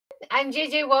I'm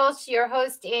JJWalsh, your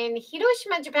host in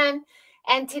Hiroshima, Japan.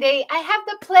 And today I have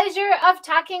the pleasure of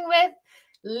talking with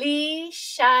Lee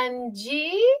Xian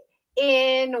Jie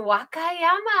in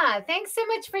Wakayama. Thanks so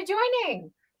much for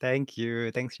joining. Thank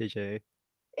you. Thanks, JJ.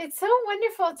 It's so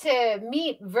wonderful to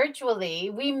meet virtually.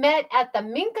 We met at the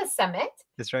Minka Summit,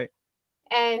 That's right.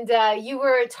 and you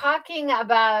were talking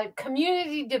about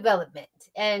community development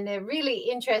and really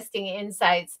interesting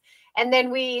insights. And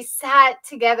then we sat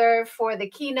together for the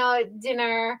keynote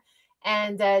dinner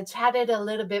and chatted a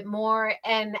little bit more.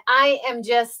 And I am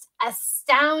just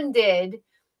astounded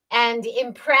and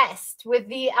impressed with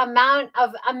the amount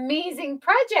of amazing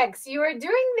projects you are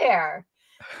doing there.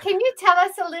 Can you tell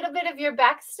us a little bit of your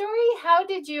backstory? How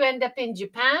did you end up in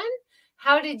Japan?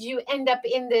 How did you end up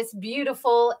in this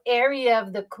beautiful area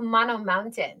of the Kumano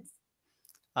Mountains?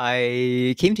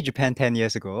 I came to Japan 10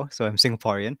 years ago, so I'm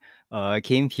Singaporean. I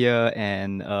came here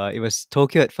and it was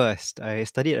Tokyo at first. I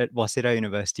studied at Waseda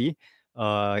University.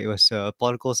 It was a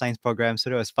political science program, so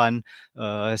that was fun.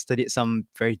 I studied some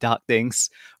very dark things.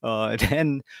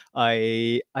 Then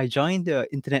I joined the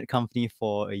internet company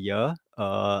for a year.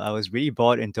 I was really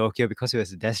bored in Tokyo because it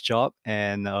was a desk job,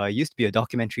 and I used to be a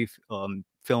documentary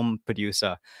film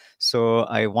producer. So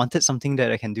I wanted something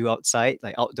that I can do outside,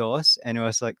 like outdoors, and it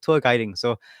was like tour guiding.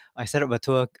 So I set up a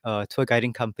tour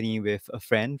guiding company with a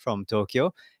friend from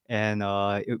Tokyo, and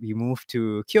we moved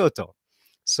to Kyoto.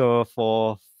 So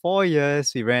for 4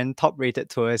 years, we ran top-rated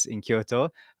tours in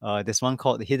Kyoto. There's one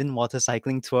called the Hidden Water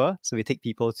Cycling Tour. So we take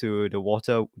people to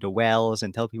the wells,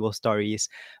 and tell people stories.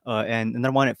 And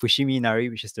another one at Fushimi Inari,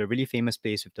 which is the really famous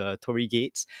place with the torii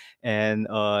gates. And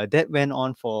that went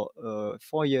on for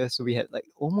 4 years. So we had like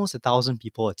almost 1,000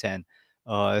 people attend.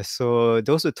 So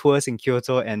those were tours in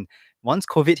Kyoto, and once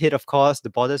COVID hit, of course, the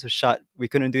borders were shut. We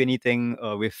couldn't do anything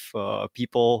with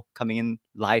people coming in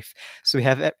live. So we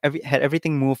have had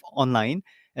everything move online.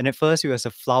 And at first, it was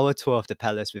a flower tour of the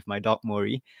palace with my dog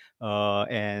Mori,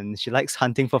 and she likes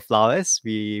hunting for flowers.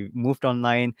 We moved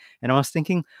online, and I was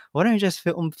thinking, why don't I just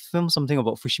film something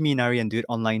about Fushimi Inari and do it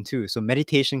online too? So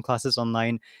meditation classes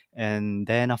online, and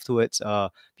then afterwards,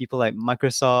 people like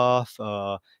Microsoft,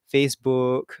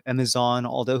 Facebook, Amazon,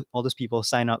 all those people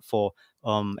sign up for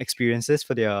experiences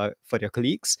for their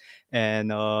colleagues,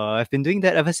 and I've been doing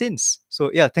that ever since. So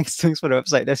yeah, thanks for the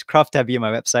website. There's Craft Tabby on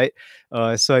my website.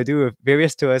 So I do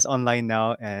various tours online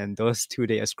now, and those two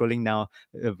they are scrolling now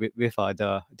with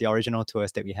the original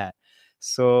tours that we had.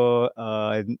 So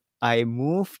I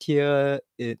moved here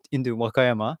into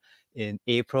Wakayama in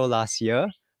April last year.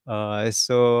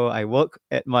 So I work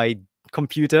at my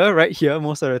computer right here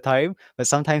most of the time, but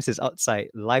sometimes it's outside.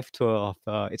 Live tour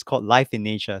of it's called Life in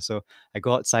Nature. So I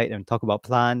go outside and talk about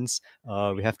plants.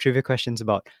 We have trivia questions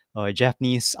about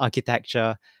Japanese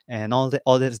architecture, and all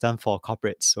that's done for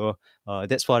corporates. So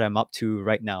that's what I'm up to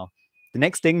right now. The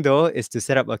next thing though is to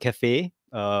set up a cafe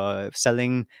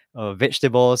selling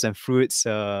vegetables and fruits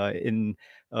in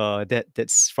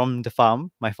that's from the farm,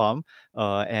 my farm,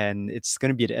 and it's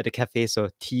gonna be at the cafe. So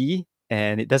tea,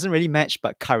 and it doesn't really match,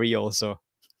 but curry also.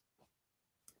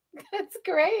 That's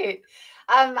great.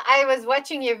 I was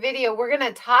watching your video. We're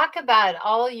going to talk about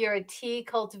all your tea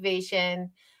cultivation,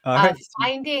 All right,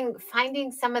 sweet.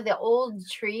 finding some of the old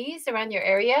trees around your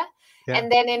area. Yeah.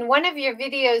 And then in one of your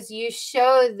videos, you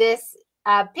show this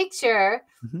picture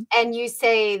Mhm. and you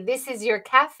say, "This is your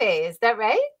cafe." Is that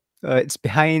right? It's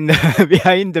behind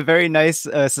behind the very nice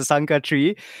sasanka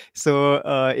tree. So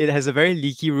it has a very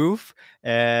leaky roof,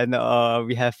 and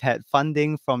we have had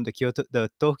funding from the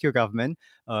Tokyo government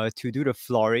to do the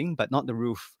flooring, but not the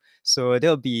roof. So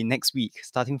that'll be next week.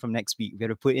 Starting from next week, we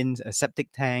have to put in a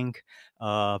septic tank,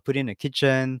 put in a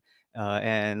kitchen,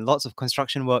 and lots of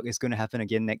construction work is going to happen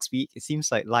again next week. It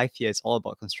seems like life here is all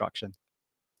about construction.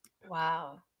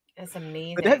 Wow, that's But that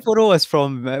amazing. photo was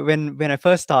from when I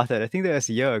first started. I think that was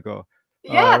a year ago.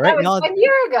 Yeah, that Right was now, 1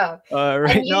 year ago. And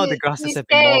right now the grasses you have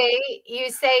been more say you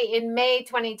say in May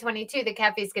 2022 the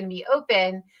cafe is going to be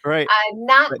open. right,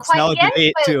 Not but it's quite now yet,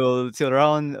 delayed but till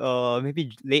around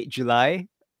maybe late July.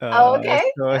 oh,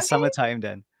 okay, So okay, summertime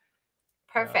then.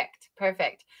 Yeah. perfect,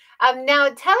 perfect. Now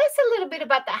tell us a little bit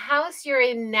about the house you're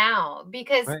in now,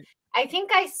 because Right. I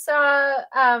think I saw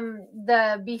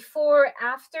the before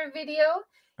after video,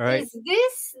 All right. Is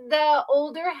this the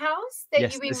older house that you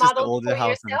Yes, this is the remodeled older for house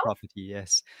on the yourself? property.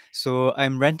 Yes. So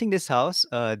I'm renting this house.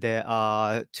 There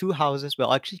are two houses,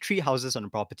 well, actually three houses on the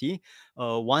property.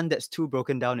 One that's too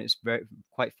broken down. It's very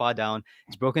quite far down.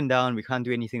 It's broken down. We can't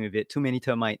do anything with it. Too many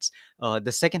termites.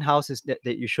 The second house is that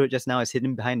you showed just now is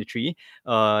hidden behind the tree.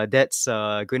 That's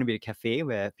going to be a cafe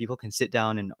where people can sit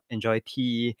down and enjoy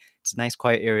tea. It's a nice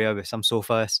quiet area with some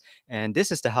sofas. And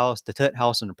this is the house, the third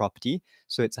house on the property.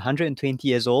 So it's 120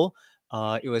 years old.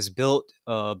 It was built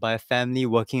by a family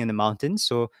working in the mountains.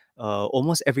 So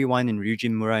almost everyone in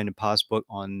Ryujinmura in the past worked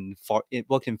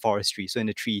in forestry, so in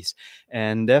the trees,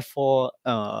 and therefore,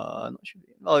 not sure,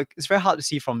 well, it's very hard to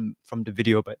see from the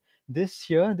video. But this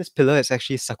pillar is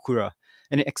actually sakura,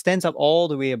 and it extends up all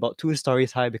the way about 2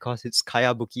 stories high because it's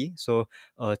kayabuki, so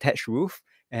thatched roof.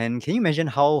 And can you imagine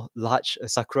how large a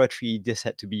sakura tree this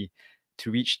had to be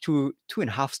to reach two and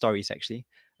a half stories actually?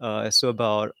 So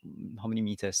about how many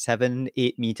meters? 7,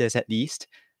 8 meters at least,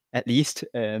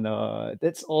 and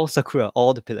that's all sakura,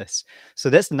 all the pillars. So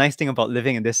that's the nice thing about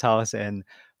living in this house, and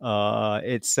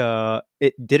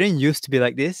it didn't used to be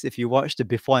like this. If you watch the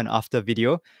before and after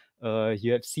video,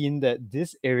 you have seen that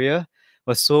this area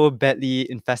was so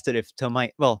badly infested with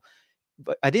termite. Well,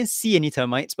 but I didn't see any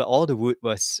termites, but all the wood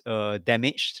was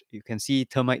damaged. You can see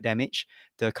termite damage.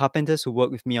 The carpenters who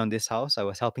worked with me on this house, I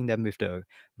was helping them with the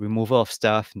removal of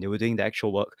stuff, and they were doing the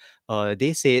actual work.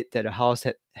 They said that the house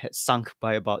had sunk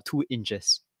by about 2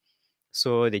 inches.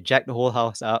 So they jacked the whole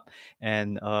house up,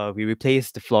 and we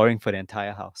replaced the flooring for the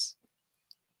entire house.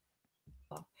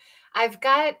 I've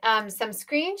got some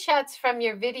screenshots from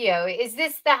your video. Is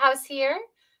this the house here?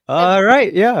 The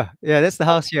Right, yeah, that's the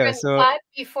house here. front So shot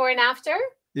before and after?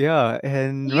 yeah,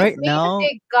 and You've right made a now,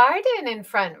 big garden in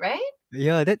front, right?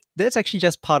 yeah, that's actually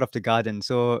just part of the garden.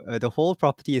 So the whole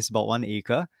property is about 1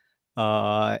 acre,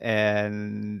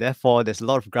 and therefore there's a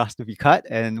lot of grass to be cut.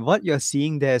 And what you're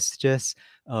seeing there is just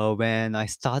when I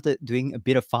started doing a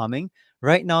bit of farming.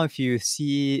 Right now, if you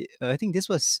see, I think this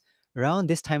was around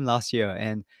this time last year,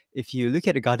 and if you look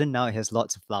at the garden now, it has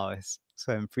lots of flowers.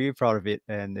 So I'm pretty proud of it,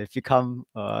 and if you come,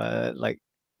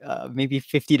 maybe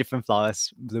 50 different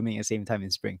flowers blooming at the same time in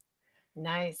spring.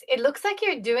 Nice. It looks like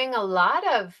you're doing a lot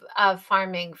of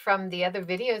farming from the other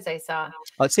videos I saw.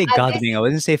 I'd say This gardening. I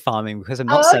wouldn't say farming because I'm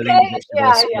not Oh, selling the okay.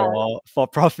 Yeah, vegetables yeah. for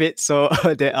profit. So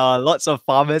there are lots of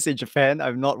farmers in Japan.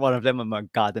 I'm not one of them. I'm a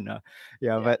gardener.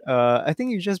 Yeah, Yeah. but I think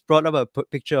you just brought up a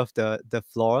picture of the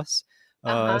floors.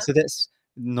 Uh-huh. So that's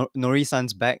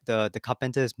Nori-san's back. The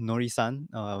carpenter is Nori-san,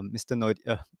 Mr. Nori,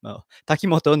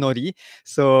 Takimoto Nori.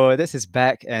 So that's his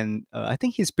back, and I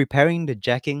think he's preparing the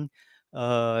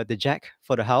jack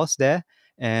for the house there.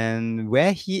 And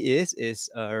where he is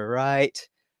right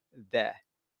there,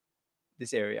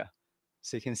 this area.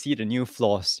 So you can see the new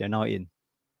floors they're now in.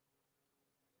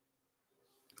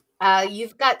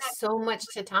 You've got so much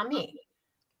tatami.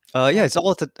 Yeah, Right. it's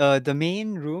all the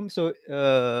main room. So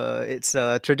it's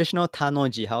a traditional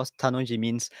tanoji house. Tanoji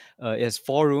means it has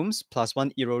 4 rooms plus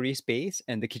one irori space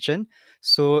and the kitchen.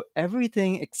 So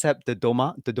everything except the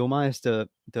doma. The doma is the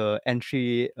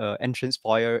entrance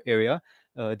foyer area.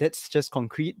 That's just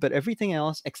concrete, but everything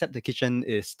else except the kitchen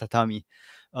is tatami.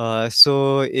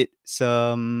 So it's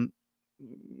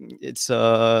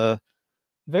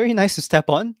very nice to step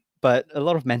on, but a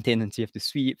lot of maintenance. You have to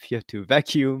sweep, you have to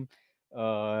vacuum,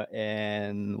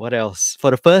 and what else?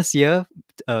 For the first year,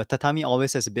 tatami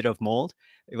always has a bit of mold.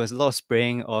 It was a lot of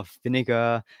spraying of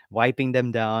vinegar, wiping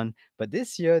them down. But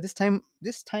this time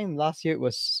last year it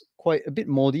was quite a bit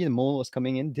moldy. The mold was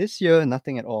coming in. This year,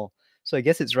 nothing at all. So I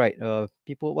guess it's right.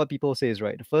 What people say is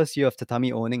right. The first year of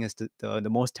tatami owning is the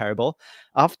most terrible.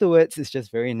 Afterwards, it's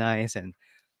just very nice and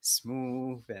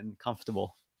smooth and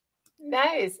comfortable.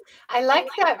 Nice. I like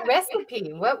that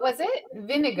recipe. What was it?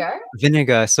 Vinegar?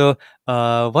 Vinegar. So,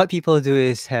 what people do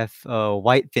is have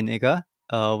white vinegar.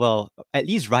 Well, at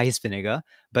least rice vinegar,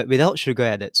 but without sugar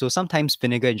added. So sometimes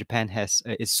vinegar in Japan has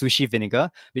is sushi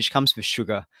vinegar, which comes with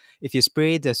sugar. If you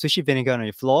spray the sushi vinegar on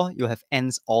your floor, you'll have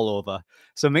ants all over.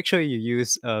 So make sure you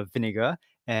use vinegar.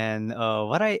 And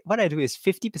what I do is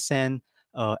 50%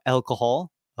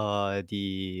 alcohol,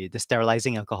 the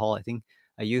sterilizing alcohol. I think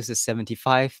I use a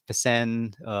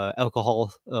 75%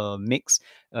 alcohol mix,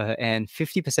 and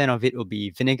 50% of it will be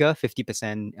vinegar,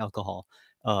 50% alcohol.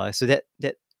 So that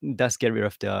does get rid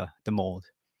of the mold.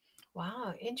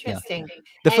 Wow, Yeah. interesting.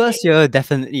 The And first year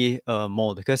definitely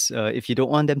mold because if you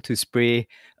don't want them to spray,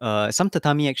 some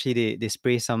tatami actually they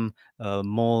spray some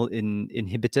mold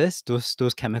inhibitors,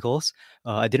 those chemicals.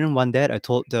 I didn't want that. I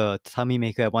told the tatami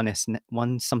maker I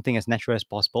want something as natural as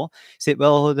possible. He said,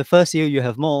 well, the first year you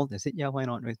have mold. I said, yeah, why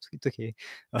not? It's okay.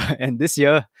 And this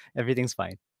year everything's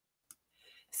fine.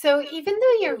 So even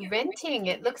though you're renting,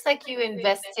 it looks like you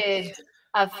invested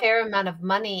a fair amount of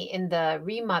money in the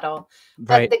remodel,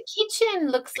 but Right. the kitchen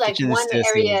looks The like kitchen is one still the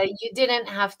same. area you didn't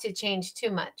have to change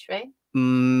too much, right?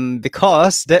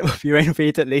 Because that will be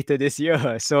renovated later this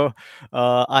year. So,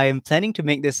 I am planning to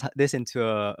make this into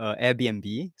a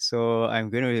Airbnb. So I'm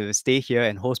going to stay here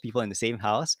and host people in the same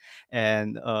house.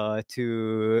 And well,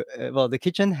 the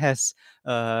kitchen has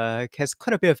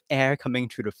quite a bit of air coming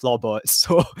through the floorboards,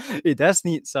 so it does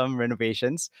need some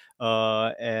renovations.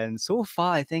 And so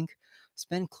far, I think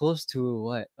spent close to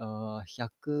what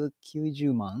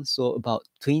 190 man, so about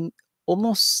 20,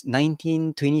 almost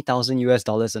 19, 20,000 US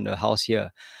dollars on the house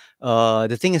here.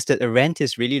 The thing is that the rent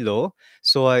is really low.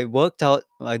 So I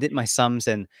did my sums,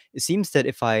 and it seems that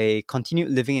if I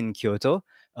continued living in Kyoto,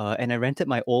 and I rented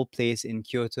my old place in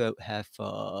Kyoto, I would have,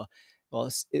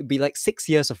 it'd be like 6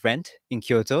 years of rent in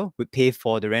Kyoto, would pay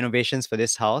for the renovations for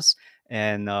this house.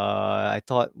 And I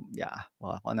thought, yeah,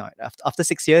 well, why not? After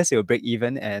 6 years, it will break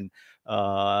even, and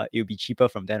it'll be cheaper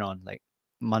from then on, like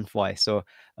month wise. So,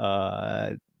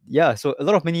 uh, yeah, so a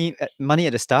lot of money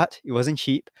at the start. It wasn't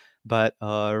cheap, but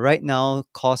right now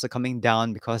costs are coming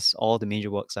down because all the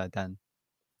major works are done.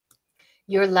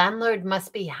 Your landlord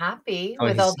must be happy Oh,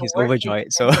 with all the he's work he's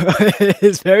overjoyed. So done.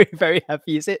 he's very, very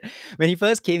happy. He said when he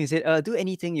first came, he said, "Do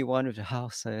anything you want with the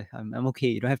house. I'm okay.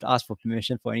 You don't have to ask for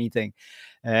permission for anything."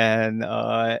 And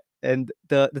the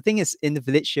thing is, in the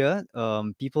village here,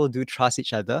 people do trust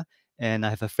each other. And I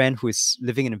have a friend who is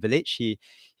living in a village. He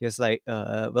was like,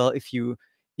 well, if you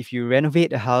renovate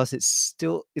the house, it's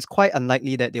quite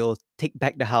unlikely that they'll take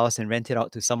back the house and rent it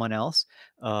out to someone else.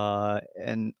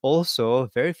 And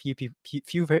also, very few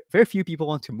people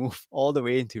want to move all the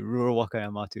way into rural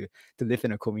Wakayama to live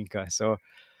in a kominka. So,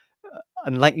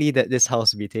 unlikely that this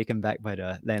house will be taken back by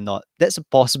the landlord. That's a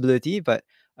possibility, but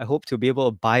I hope to be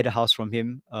able to buy the house from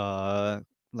him.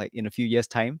 Like in a few years'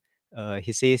 time.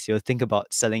 He says he'll think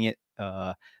about selling it.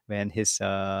 When his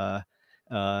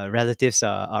relatives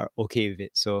are okay with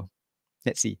it. So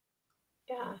let's see.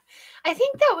 Yeah. I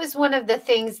think that was one of the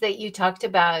things that you talked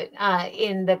about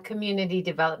in the community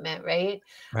development, right?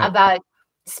 Right. About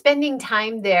spending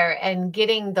time there and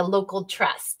getting the local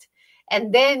trust.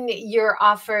 And then you're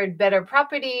offered better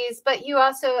properties, but you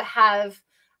also have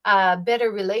a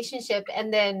better relationship.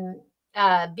 And then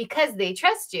because they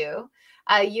trust you,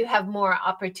 you have more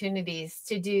opportunities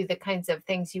to do the kinds of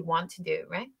things you want to do,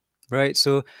 right? Right.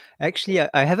 So actually,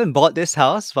 I haven't bought this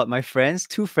house, but my friends,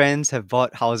 two friends, have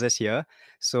bought houses here.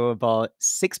 So about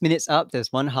 6 minutes up,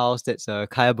 there's one house that's a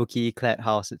kayabuki clad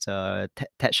house. It's a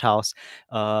thatch house,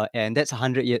 and that's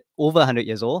 100 year over 100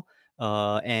 years old.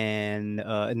 And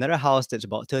another house that's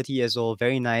about 30 years old,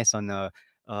 very nice on a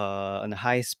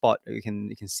high spot. You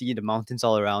can see the mountains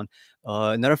all around.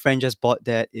 Another friend just bought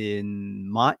that in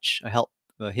March. I helped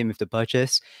him with the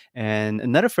purchase, and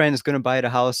another friend is going to buy the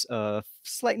house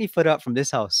slightly further up from this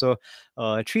house. So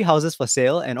three houses for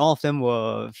sale, and all of them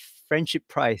were friendship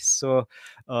price. So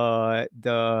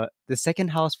the second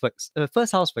house,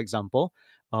 first house, for example,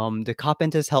 the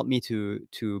carpenters helped me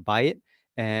to buy it,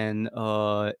 and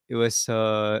it was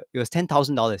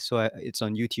 $10,000. So it's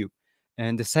on YouTube.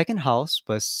 And the second house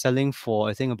was selling for,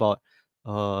 I think, about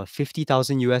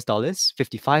 50,000 US dollars,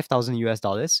 55,000 US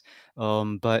dollars.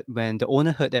 But when the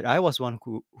owner heard that I was one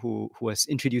who was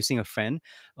introducing a friend,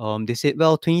 they said,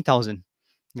 well, 20,000,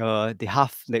 they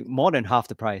half, like more than half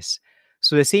the price.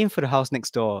 So the same for the house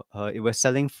next door. It was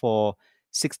selling for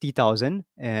 60,000,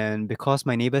 and because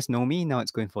my neighbors know me, now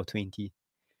it's going for 20.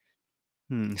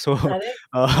 So That is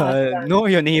awesome. know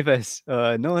your neighbors,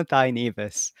 know thy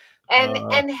neighbors.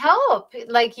 And help,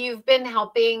 like you've been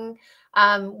helping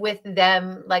with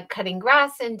them, like cutting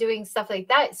grass and doing stuff like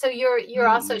that, so you're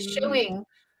also Mm, showing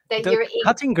that The you're able.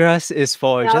 cutting grass is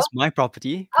for No, just my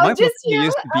property. oh, My just property you.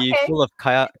 used to be Okay. full of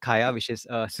kaya, which is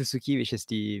Suzuki, which is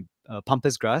the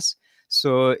pampas grass.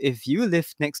 So if you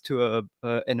lived next to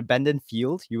an abandoned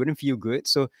field, you wouldn't feel good.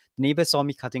 So neighbors saw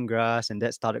me cutting grass, and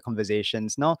that started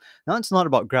conversations. Now it's not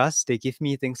about grass. They give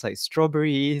me things like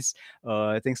strawberries,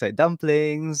 things like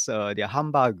dumplings, their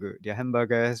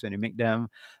hamburgers when they make them.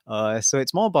 So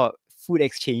it's more about food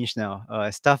exchange now.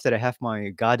 Stuff that I have in my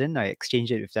garden, I exchange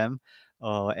it with them,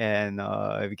 and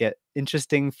we get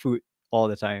interesting food all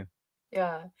the time.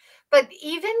 Yeah, but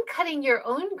even cutting your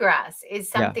own grass is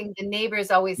Yeah. something the neighbors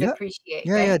always Yeah. appreciate,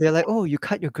 Yeah, yeah. right? They're like, "Oh, you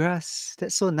cut your grass.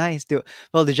 That's so nice."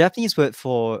 Well, the Japanese word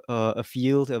for a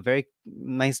field, a very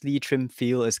nicely trimmed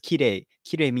field is kire.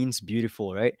 Kire means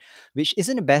beautiful, right? Which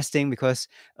isn't the best thing because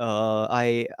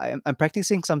I'm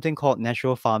practicing something called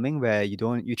natural farming, where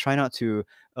you try not to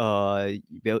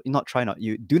not try not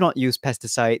you do not use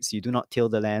pesticides, you do not till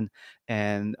the land,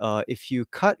 and if you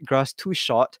cut grass too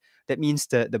short, that means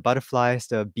that the butterflies,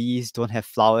 the bees don't have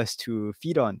flowers to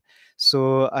feed on.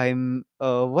 So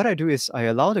what I do is I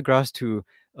allow the grass to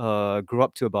grow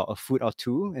up to about a foot or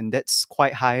two, and that's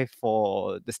quite high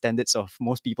for the standards of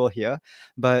most people here.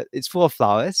 But it's full of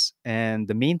flowers, and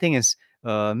the main thing is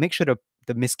make sure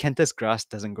the miscanthus grass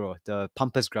doesn't grow, the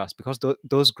pampas grass, because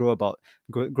those grow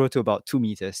to about 2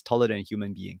 meters taller than a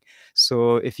human being.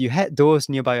 So if you had those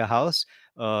nearby your house,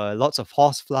 lots of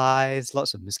horse flies,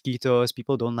 lots of mosquitoes,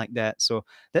 people don't like that. So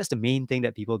that's the main thing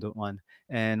that people don't want.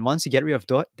 And once you get rid of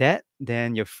that,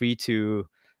 then you're free to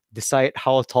decide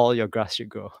how tall your grass should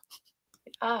grow.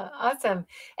 Oh, awesome.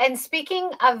 And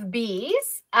speaking of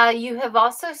bees, you have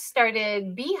also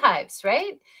started beehives,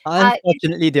 right? Is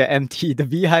Unfortunately, they're empty. The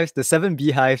beehives, the 7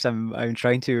 beehives, I'm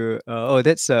trying to. Oh,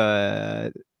 that's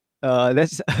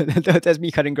that's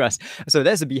me cutting grass. So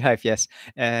that's a beehive, yes.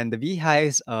 And the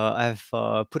beehives, I've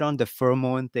put on the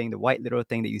pheromone thing, the white little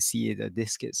thing that you see. The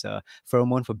disc is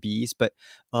pheromone for bees, but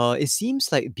it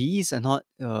seems like bees are not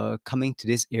coming to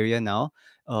this area now.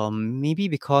 Maybe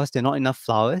because there are not enough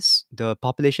flowers. The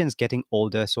population is getting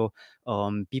older, so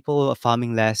people are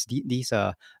farming less. These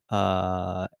are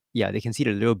yeah, they can see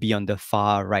the little bee on the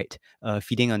far right,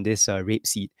 feeding on this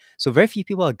rapeseed. So very few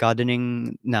people are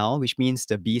gardening now, which means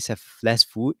the bees have less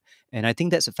food, and I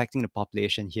think that's affecting the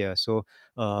population here. So,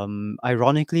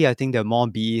 ironically, I think there are more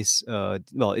bees.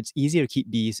 Well, it's easier to keep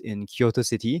bees in Kyoto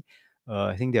City.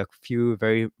 I think there are a few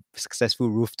very successful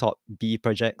rooftop bee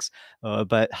projects,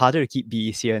 but harder to keep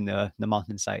bees here in the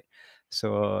mountainside.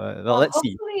 So, well, Well, let's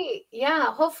see. hopefully,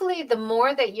 yeah, hopefully the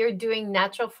more that you're doing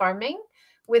natural farming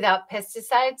without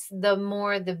pesticides, the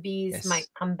more the bees might Yes.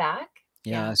 come back.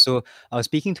 Yeah, Yeah. so I was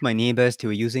speaking to my neighbors. They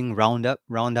were using Roundup.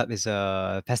 Roundup is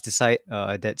a pesticide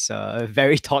that's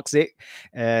very toxic,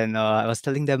 and I was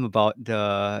telling them about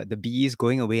the bees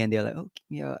going away, and they're like, "Oh,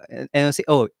 yeah." And I was saying,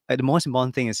 "Oh, the most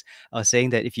important thing is I was saying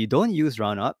that if you don't use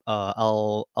Roundup,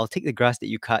 I'll take the grass that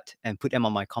you cut and put them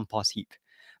on my compost heap.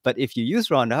 But if you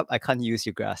use Roundup, I can't use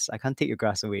your grass. I can't take your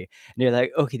grass away." And they're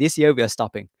like, "Okay, this year we are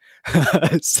stopping."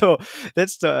 So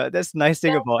that's the nice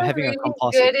thing That's about a having a really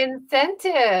compost heap. good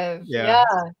incentive. Yeah. Yeah,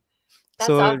 that's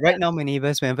So right awesome. now, my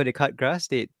neighbors, whenever they cut grass,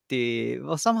 they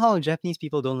well somehow Japanese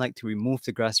people don't like to remove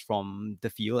the grass from the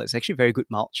field. It's actually very good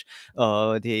mulch.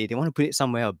 They want to put it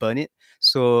somewhere or burn it.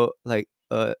 So like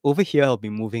over here, I'll be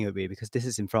moving away because this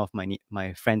is in front of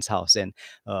my friend's house, and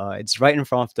it's right in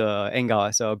front of the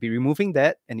enga. So I'll be removing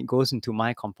that, and it goes into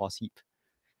my compost heap.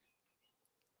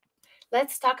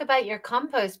 Let's talk about your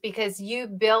compost because you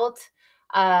built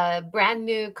a brand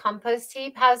new compost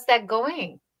heap. How's that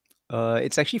going?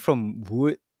 It's actually from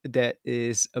wood that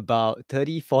is about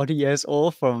 30, 40 years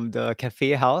old from the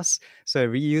cafe house. So I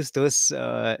reused those.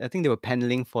 I think they were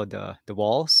paneling for the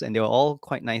walls, and they were all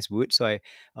quite nice wood. So I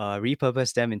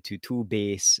repurposed them into two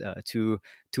bays, two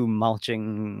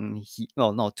mulching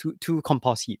well, no, two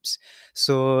compost heaps.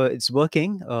 So it's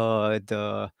working.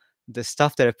 The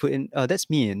stuff that I put in, that's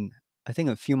me in I think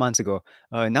a few months ago.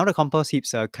 Now the compost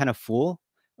heaps are kind of full,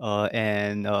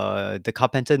 and the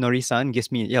carpenter Nori-san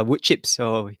gives me wood chips.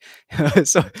 So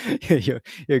so you're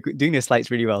doing the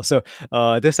slides really well. So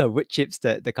those are wood chips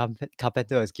that the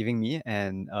carpenter was giving me,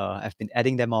 and I've been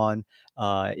adding them on.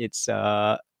 He's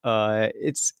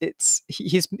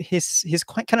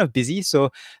quite kind of busy, so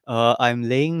I'm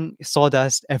laying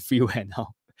sawdust everywhere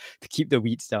now to keep the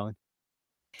weeds down.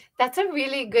 That's a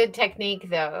really good technique,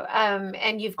 though.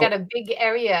 And you've got a big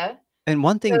area. And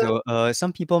one thing So, though,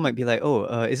 some people might be like, "Oh,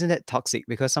 isn't that toxic?"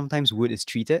 Because sometimes wood is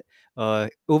treated.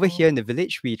 Over here in the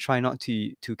village, we try not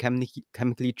to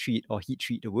chemically treat or heat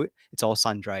treat the wood. It's all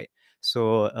sun dried.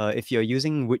 So if you're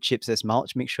using wood chips as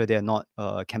mulch, make sure they're not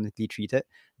chemically treated.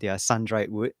 They are sun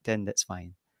dried wood. Then that's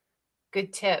fine.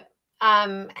 good tip.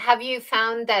 Have you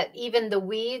found that even the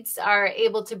weeds are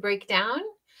able to break down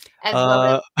as well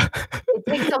as Uh, it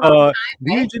takes a long uh, time,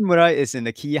 right? Ryujinmura is in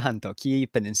the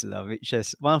Kii Peninsula, which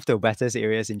is one of the wettest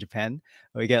areas in Japan.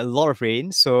 We get a lot of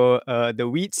rain, so the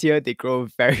weeds here they grow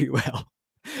very well.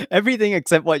 Everything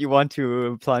except what you want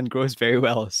to plant grows very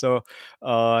well. So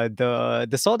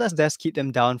the sawdust does keep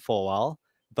them down for a while,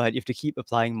 but you have to keep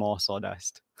applying more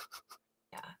sawdust.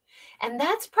 Yeah. And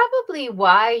that's probably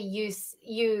why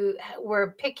you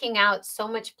were picking out so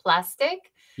much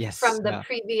plastic Yes, from the yeah,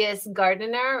 previous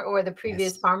gardener or the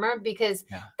previous yes, farmer because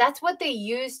yeah. that's what they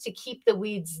use to keep the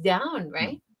weeds down, Mm,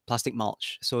 right? plastic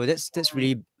mulch. So that's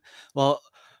really well.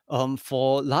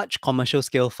 For large commercial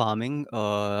scale farming,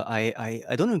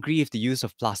 I don't agree with the use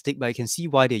of plastic, but I can see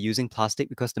why they're using plastic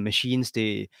because the machines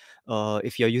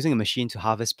if you're using a machine to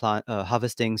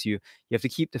harvest things, you have to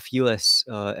keep the field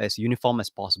as uniform as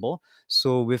possible.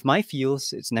 So with my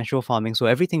fields, it's natural farming, so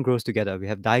everything grows together. We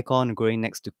have daikon growing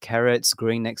next to carrots,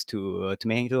 growing next to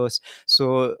tomatoes.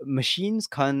 So machines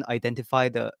can't identify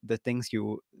the things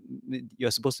you're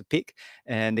supposed to pick,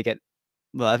 and they get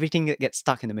everything gets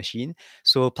stuck in the machine.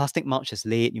 So plastic mulch is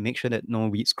laid. You make sure that no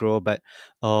weeds grow. But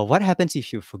what happens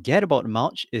if you forget about the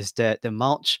mulch is that the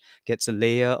mulch gets a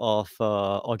layer of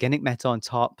organic matter on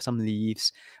top, some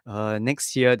leaves. The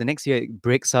next year it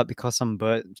breaks up because some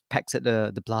bird pecks at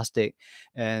the plastic.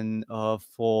 And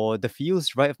for the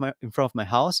fields in front of my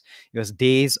house, it was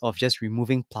days of just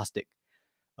removing plastic.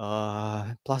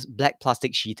 Black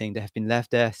plastic sheeting that have been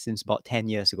left there since about 10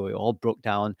 years ago. It all broke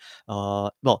down.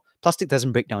 Well, plastic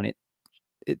doesn't break down.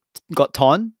 It got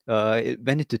torn. It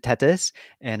went into tatters,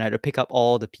 and I had to pick up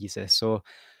all the pieces. So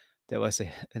that was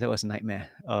a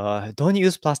nightmare. Don't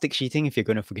use plastic sheeting if you're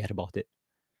gonna forget about it.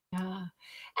 Yeah.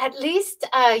 At least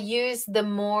use the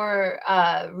more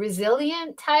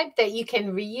resilient type that you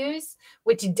can reuse,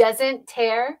 which doesn't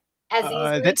tear as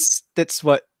easily.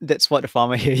 That's what the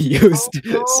farmer here used.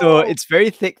 So Oh, it's very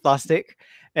thick plastic,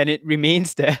 and it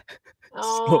remains there. So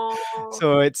oh.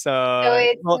 so it's So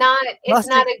it's well, not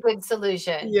plastic. a good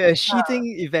solution. Yeah,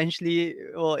 sheeting eventually,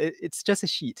 well, it's just a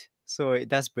sheet, so it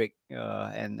does break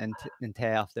and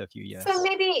tear after a few So years.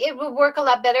 maybe it would work a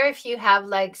lot better if you have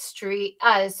like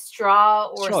straw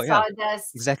or Sure, yeah,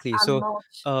 sawdust exactly. So, mulch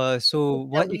to so keep the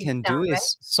what you leaves can down, do right?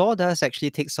 is sawdust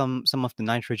actually takes some of the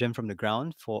nitrogen from the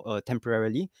ground for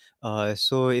temporarily.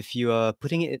 So if you are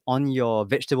putting it on your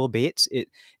vegetable beds, it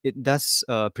does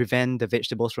prevent the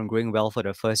vegetables from growing well for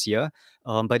the first year.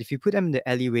 But if you put them in the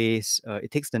alleyways,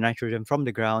 it takes the nitrogen from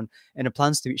the ground, and the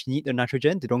plants which need the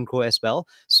nitrogen, they don't grow as well.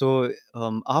 So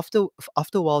after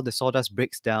a while, the sawdust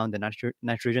breaks down, the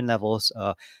nitrogen levels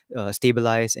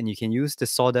stabilize, and you can use the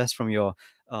sawdust from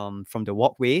the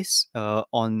walkways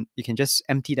on you can just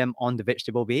empty them on the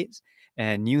vegetable beds,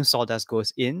 and new sawdust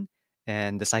goes in,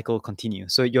 and the cycle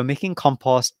continues. So you're making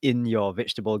compost in your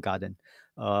vegetable garden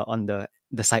on the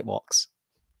sidewalks.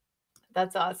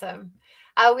 That's awesome.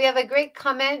 We have a great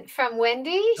comment from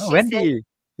Wendy. Oh, She said, Wendy.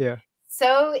 Yeah.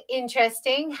 so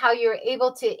interesting how you're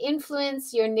able to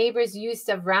influence your neighbor's use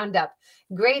of Roundup.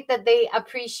 Great that they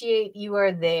appreciate you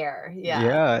are there. Yeah,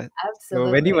 Yeah.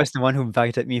 So Wendy absolutely. was the one who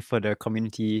invited me for the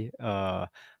community the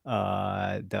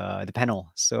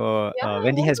panel. So Yeah,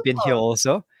 Wendy has been here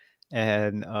wonderful. also,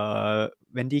 and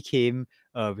Wendy came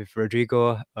with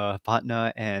Rodrigo,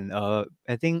 partner, and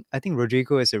I think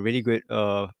Rodrigo is a really good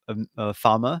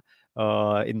farmer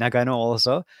in Nagano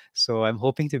also. So I'm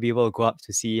hoping to be able to go up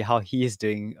to see how he is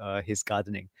doing his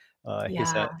gardening.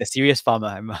 He's Yeah. a serious farmer.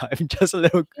 I'm just a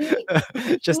little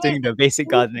He, just he is doing the basic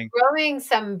he's gardening. growing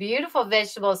some beautiful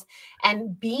vegetables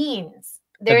and beans.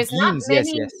 There's not Beans, yes,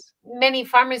 yes. many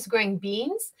farmers growing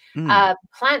beans. Mm,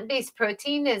 Plant-based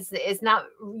protein is not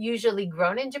usually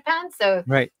grown in Japan, so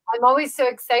right. I'm always so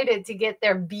excited to get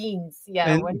their beans. Yeah,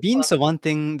 And wonderful. beans are one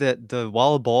thing that the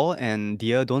wild boar and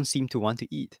deer don't seem to want to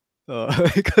eat.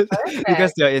 Because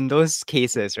Perfect. they're in those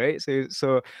cases, right?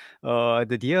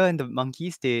 The deer and the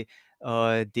monkeys, they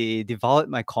devoured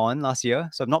my corn last year.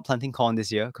 So I'm not planting corn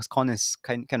this year because corn is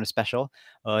kind of special.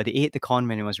 They ate the corn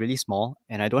when it was really small,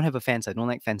 and I don't have a fence. I don't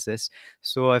like fences.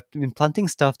 So I've been planting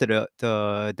stuff that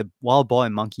the wild boar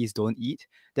and monkeys don't eat.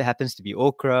 That happens to be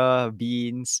okra,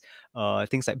 beans,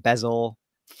 things like basil.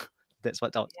 That's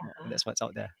what's out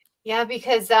there. Yeah,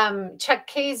 because Chuck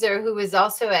Kaiser, who was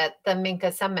also at the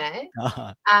Minka Summit,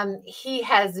 he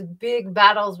has big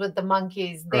battles with the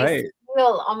monkeys. They Right,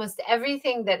 steal almost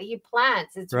everything that he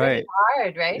plants. It's really right.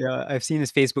 hard, right? Yeah, I've seen his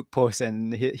Facebook post,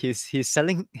 and he's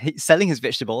selling his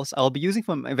vegetables. I'll be using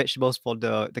for my vegetables for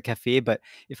the cafe, but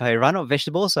if I run out of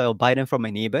vegetables, I'll buy them from my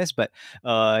neighbors. But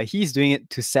he's doing it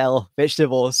to sell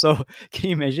vegetables. So can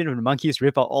you imagine if the monkeys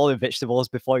rip out all the vegetables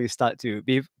before they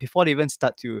even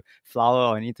start to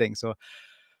flower or anything? So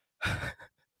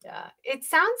Yeah. It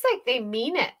sounds like they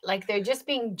mean it. Like they're just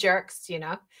being jerks, you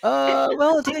know?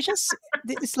 Well, it's like a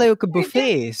They're just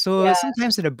buffet. So yeah,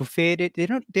 sometimes at a buffet, they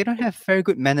don't have very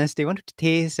good manners. They want to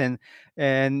taste, and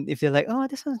if they're like, oh,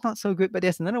 this one's not so good, but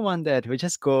there's another one that we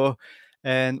just go.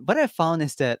 And what I found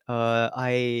is that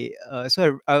I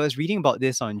was reading about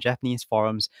this on Japanese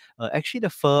forums. Actually, the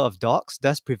fur of dogs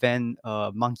does prevent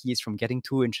monkeys from getting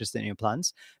too interested in your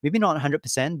plants. Maybe not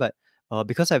 100%, but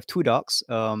because I have two dogs,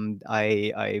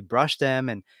 I brush them,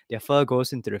 and their fur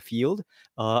goes into the field.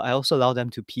 I also allow them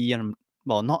to pee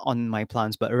well, not on my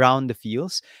plants, but around the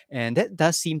fields, and that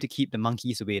does seem to keep the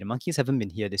monkeys away. The monkeys haven't been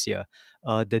here this year.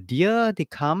 The deer, they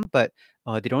come, but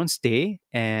they don't stay.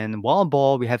 And wild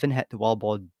boar, we haven't had the wild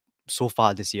boar so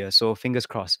far this year. So fingers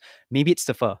crossed. Maybe it's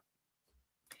the fur.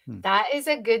 Hmm. That is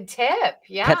a good tip. Cat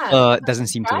Yeah, fur I'll have doesn't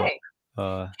to seem to work.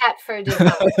 try. Cat fur does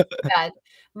not work. Bad.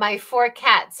 My 4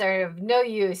 cats are of no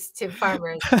use to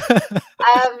farmers.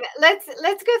 Let's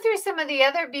go through some of the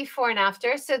other before and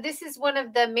after. So this is one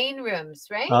of the main rooms,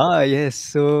 right? Yes.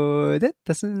 So that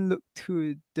doesn't look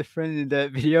too different in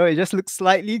that video. It just looks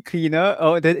slightly cleaner.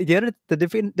 Oh, the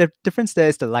difference there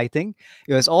is the lighting.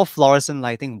 It was all fluorescent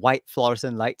lighting, white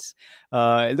fluorescent lights.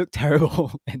 It looked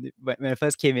terrible when I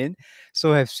first came in.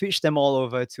 So I've switched them all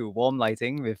over to warm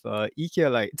lighting with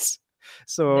Ikea lights.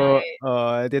 So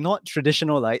Nice. they're not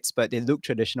traditional lights, but they look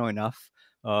traditional enough.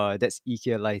 That's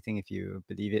Ikea lighting, if you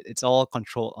believe it. It's all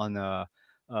controlled on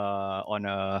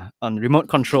remote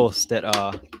controls that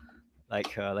are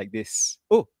like this.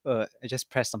 Oh, I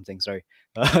just pressed something. Sorry,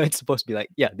 it's supposed to be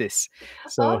like, yeah, this.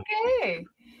 So Okay.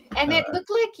 And uh, it looked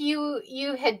like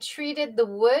you had treated the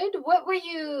wood. What were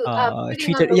you putting on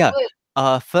treated, the yeah.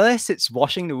 wood? First it's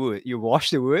washing the wood. You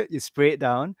wash the wood, you spray it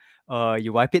down,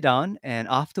 you wipe it down, and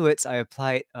afterwards I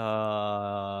applied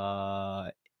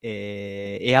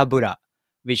eabura,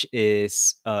 which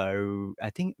is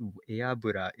I think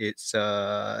eabura. It's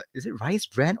is it rice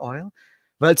bran oil?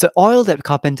 Well, it's an oil that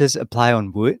carpenters apply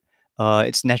on wood.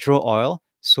 It's natural oil.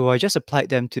 So I just applied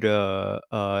them to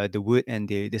the wood, and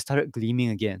they started gleaming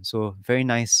again. So very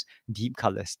nice deep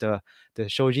colors. The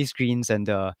shoji screens and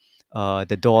the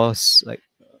doors, like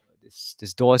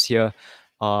this doors here,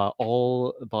 are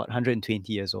all about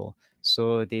 120 years old.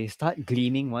 So they start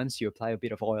gleaming once you apply a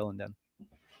bit of oil on them.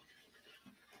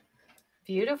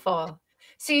 Beautiful.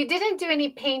 So you didn't do any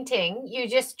painting. You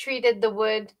just treated the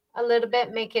wood a little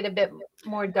bit, make it a bit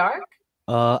more dark.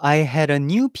 I had a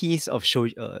new piece of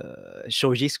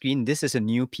shoji screen. This is a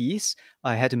new piece.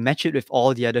 I had to match it with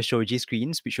all the other shoji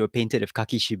screens, which were painted with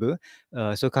kakishibu.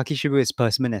 So kakishibu is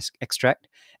persimmon extract,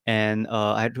 and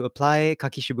I had to apply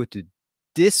kakishibu to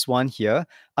this one here.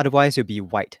 Otherwise, it'll be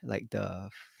white, like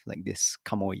this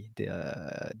kamoi,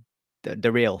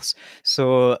 the rails.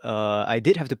 So I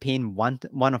did have to paint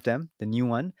one of them, the new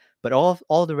one, but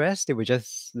all the rest they were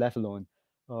just left alone.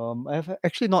 I've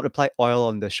actually not applied oil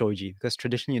on the shoji because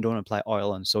traditionally you don't apply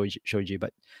oil on shoji,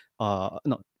 but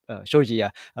no, shoji, yeah.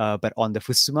 But on the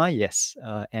fusuma, yes,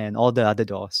 and all the other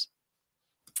doors.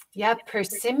 Yeah,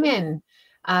 persimmon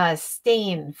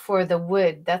stain for the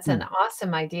wood. That's an Mm.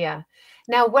 awesome idea.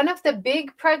 Now, one of the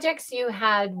big projects you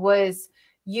had was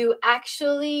you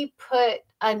actually put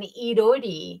an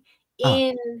irori Ah,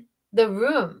 in the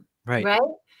room, right, right?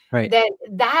 right.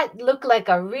 That looked like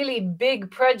a really big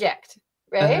project,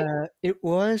 right? It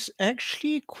was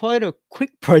actually quite a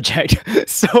quick project.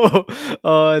 So,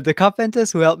 the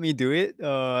carpenters who helped me do it,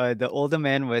 the older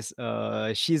man was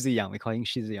Shizuyang. We call him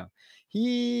Shizuyang.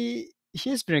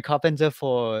 He's been a carpenter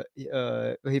for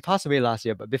he passed away last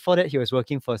year, but before that he was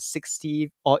working for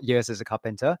 60 odd years as a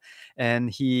carpenter, and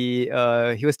he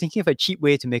was thinking of a cheap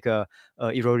way to make a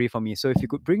irori for me. So if you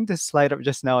could bring the slide up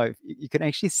just now, if you can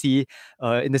actually see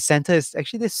in the center is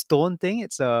actually this stone thing.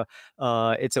 It's a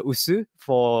usu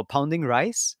for pounding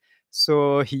rice.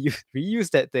 So he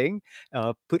reused that thing,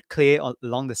 put clay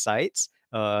along the sides,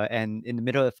 and in the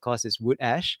middle, of course, is wood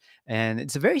ash. And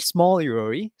it's a very small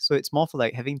irori, so it's more for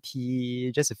like having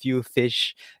tea, just a few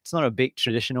fish. It's not a big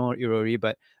traditional irori,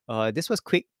 but this was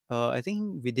quick. I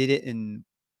think we did it in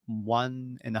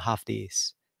 1.5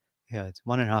 days. Yeah, it's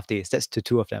 1.5 days. That's the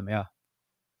two of them. Yeah.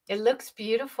 It looks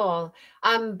beautiful.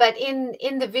 But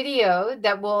in the video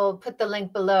that we'll put the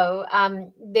link below,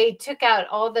 they took out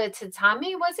all the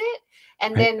tatami, was it?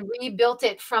 And Right. then rebuilt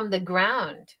it from the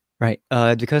ground. Right.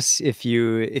 Because if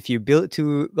you build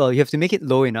too well, you have to make it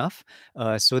low enough,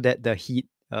 so that the heat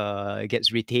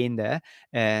gets retained there.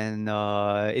 And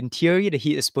in theory, the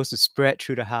heat is supposed to spread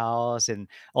through the house and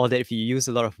all that. If you use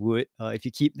a lot of wood, if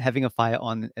you keep having a fire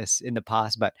on as in the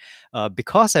past, but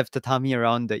because I have tatami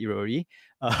around the irori,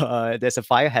 there's a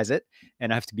fire hazard,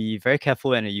 and I have to be very careful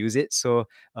when I use it. So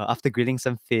after grilling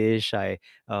some fish, I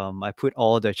put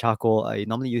all the charcoal. I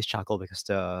normally use charcoal because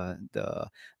the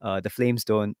flames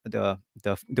don't the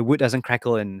wood doesn't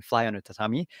crackle and fly on the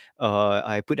tatami.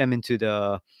 I put them into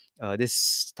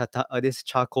this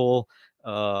charcoal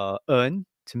urn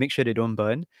to make sure they don't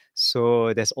burn.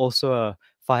 So there's also a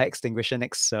fire extinguisher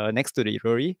next to the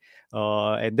irori,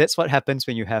 and that's what happens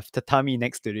when you have tatami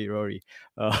next to the irori.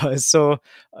 So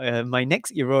my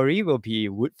next irori will be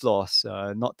wood floors,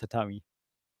 not tatami.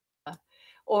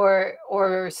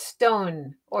 or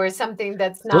stone or something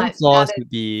that's Stone not floors as would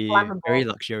be very flammable.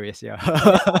 luxurious, yeah.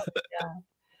 Yeah, yeah.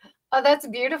 Oh, that's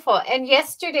beautiful. And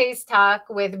yesterday's talk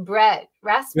with Brett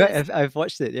Right, Rasmussen, I've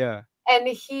watched it, yeah. and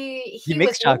He he was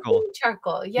makes charcoal. making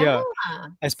charcoal. Yeah. Yeah.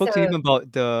 I spoke to So him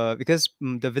about because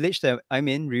the village that I'm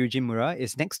in, Ryujinmura,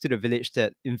 is next to the village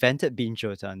that invented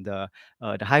binchotan,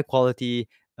 the high quality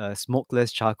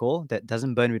smokeless charcoal that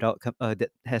doesn't burn without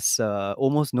that has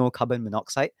almost no carbon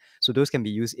monoxide. So those can be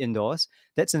used indoors.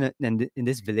 That's in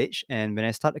this village. And when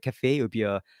I start a cafe, it will be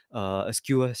a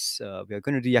skewers. We are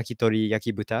going to do yakitori,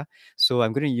 yakibuta. So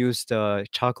I'm going to use the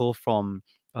charcoal from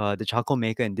the charcoal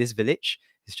maker in this village.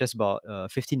 It's just about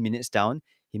 15 minutes down.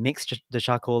 He makes the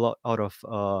charcoal out of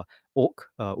oak,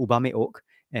 ubame oak,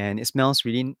 and it smells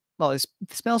really well. It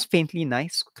smells faintly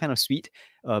nice, kind of sweet.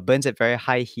 Burns at very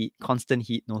high heat, constant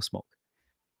heat, no smoke.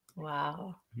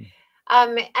 wow. Mm.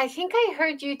 I think I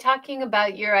heard you talking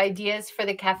about your ideas for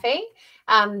the cafe,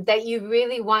 that you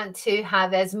really want to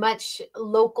have as much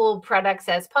local products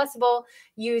as possible,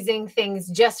 using things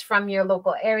just from your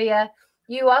local area.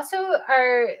 You also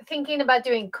are thinking about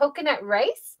doing coconut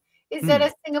rice. Is that Mm. a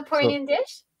So Singaporean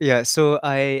dish? yeah, so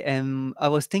I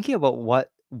was thinking about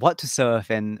what to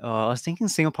serve, and I was thinking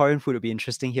Singaporean food would be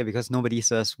interesting here because nobody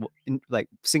serves like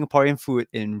Singaporean food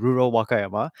in rural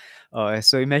Wakayama.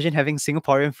 So imagine having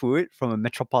Singaporean food from a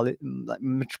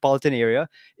metropolitan area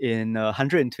in a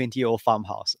 120-year-old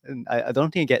farmhouse. And I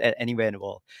don't think you get it anywhere in the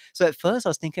world. So at first I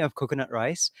was thinking of coconut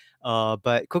rice,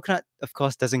 but coconut of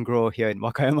course doesn't grow here in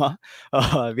Wakayama.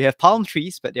 We have palm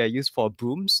trees, but they are used for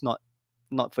brooms, not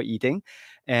for eating.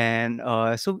 And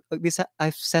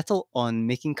I've settled on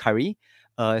making curry,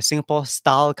 Singapore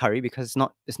style curry, because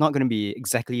it's not going to be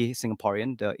exactly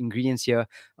Singaporean. The ingredients here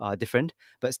are different,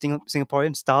 but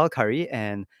Singaporean style curry,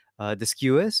 and the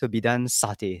skewers will be done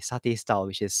satay style,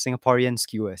 which is Singaporean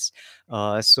skewers.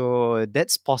 So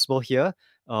that's possible here.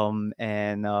 And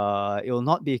It will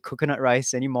not be coconut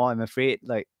rice anymore, I'm afraid,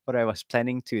 like what I was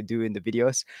planning to do in the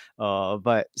videos.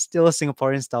 But still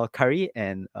Singaporean style curry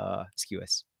and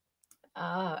skewers.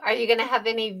 Oh, are you going to have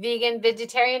any vegan,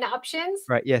 vegetarian options?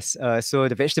 Right. Yes. So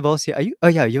the vegetables here. Are you? Oh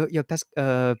yeah. Are you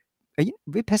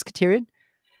pescatarian?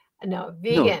 No, No,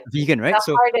 vegan. vegan, right? The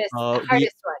So we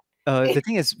hardest one. the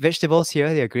thing is, vegetables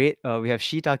here, they're great. We have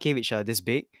shiitake, which are this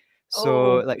big.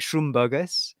 So Oh, like shroom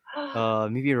burgers,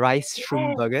 maybe rice shroom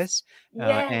yes. burgers.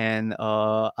 Yes. And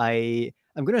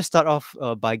I'm gonna start off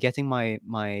by getting my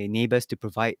neighbors to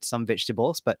provide some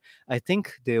vegetables, but I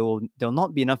think there'll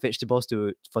not be enough vegetables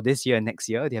to for this year and next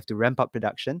year. They have to ramp up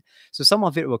production. So some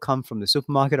of it will come from the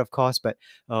supermarket, of course, but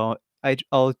uh,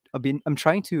 I'm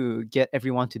trying to get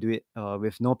everyone to do it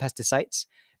with no pesticides,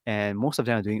 and most of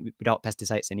them are doing it without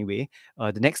pesticides anyway.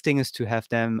 The next thing is to have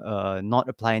them not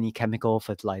apply any chemical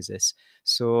fertilizers.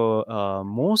 So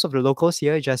most of the locals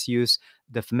here just use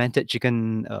the fermented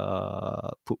chicken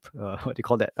poop. What do you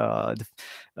call that?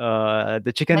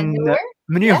 The chicken Manure? Yeah.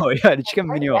 manure. Yeah, the chicken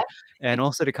Manure, manure, yeah. and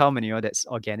also the cow manure that's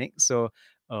organic. So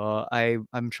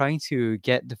I'm trying to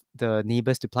get the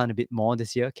neighbors to plant a bit more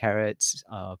this year, carrots,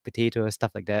 potatoes,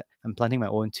 stuff like that. I'm planting my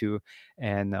own too,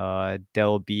 and there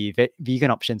will be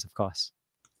vegan options, of course.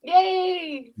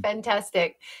 Yay!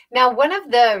 Fantastic. Now, one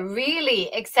of the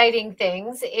really exciting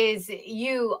things is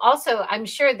you also, I'm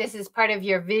sure this is part of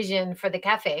your vision for the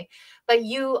cafe, but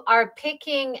you are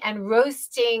picking and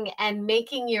roasting and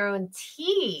making your own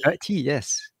tea. Tea,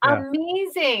 yes, yeah.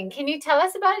 Amazing. Can you tell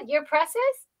us about your process?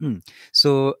 Mm.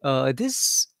 So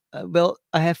this well,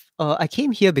 I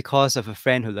came here because of a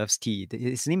friend who loves tea.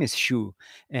 His name is Shu,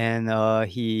 and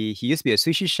he used to be a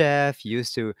sushi chef. He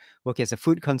used to work as a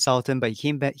food consultant, but he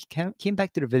came back. Came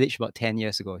back to the village about 10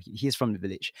 years ago. He's from the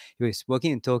village. He was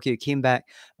working in Tokyo. He came back.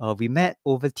 We met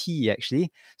over tea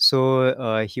actually.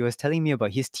 So he was telling me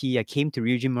about his tea. I came to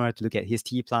Ryujinmura to look at his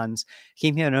tea plants.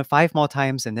 Came here another 5 more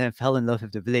times, and then fell in love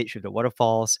with the village, with the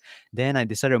waterfalls. Then I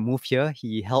decided to move here.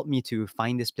 He helped me to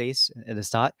find this place at the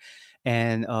start.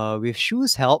 And with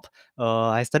Shu's help,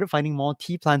 I started finding more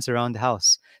tea plants around the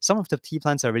house. Some of the tea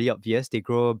plants are really obvious. They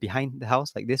grow behind the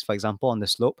house, like this, for example, on the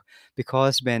slope.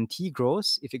 Because when tea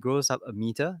grows, if it grows up a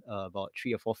meter, about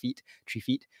 3 or 4 feet, 3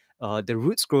 feet, the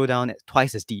roots grow down at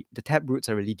twice as deep. The tap roots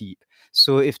are really deep.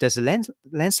 So if there's a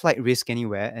landslide risk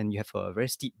anywhere and you have a very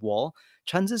steep wall,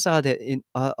 chances are that in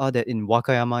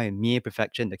Wakayama in Mie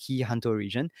Prefecture, in the Kihanto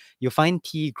region, you'll find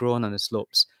tea grown on the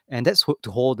slopes, and that's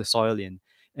to hold the soil in.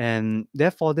 And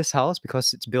therefore, this house,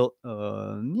 because it's built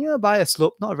nearby a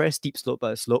slope, not a very steep slope,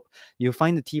 but a slope, you'll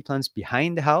find the tea plants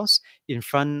behind the house, in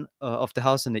front of the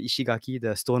house, and the ishigaki,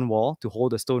 the stone wall, to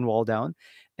hold the stone wall down.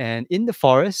 And in the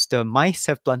forest, the mice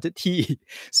have planted tea.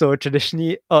 So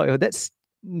traditionally, oh, that's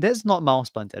that's not mouse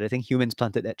planted. I think humans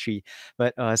planted that tree.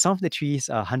 But some of the trees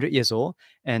are 100 years old,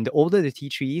 and the older the tea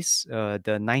trees,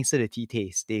 the nicer the tea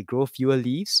tastes. They grow fewer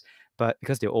leaves, but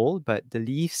because they're old, but the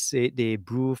leaves they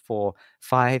brew for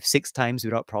 5, 6 times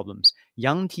without problems.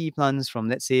 Young tea plants from,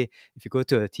 let's say, if you go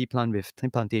to a tea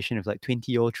plantation of like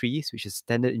 20-year-old trees, which is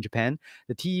standard in Japan,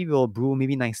 the tea will brew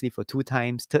maybe nicely for 2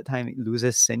 times. Third time it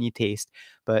loses any taste.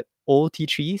 But old tea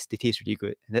trees, they taste really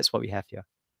good, and that's what we have here.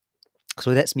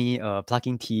 So that's me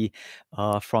plucking tea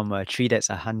from a tree that's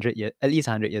 100 year, at least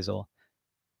 100 years old.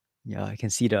 Yeah, I can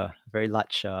see the very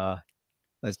large.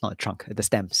 It's not a trunk, the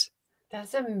stems.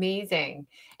 That's amazing.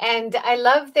 And I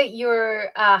love that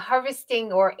you're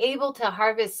harvesting or able to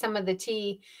harvest some of the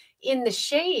tea in the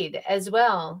shade as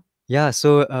well. Yeah,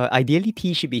 so ideally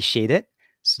tea should be shaded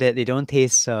so that they don't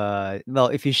taste. Well,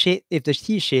 if the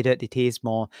tea is shaded, they taste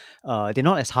more. They're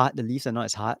not as hard. The leaves are not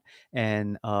as hard,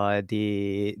 and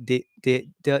the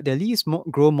leaves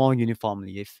grow more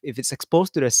uniformly. If it's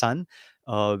exposed to the sun,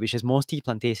 which is most tea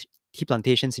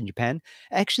plantations in Japan,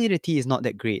 actually the tea is not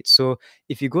that great. So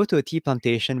if you go to a tea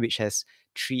plantation which has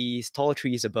tall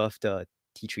trees above the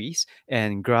tea trees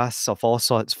and grass of all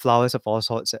sorts, flowers of all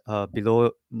sorts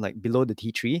below the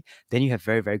tea tree, then you have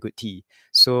very, very good tea.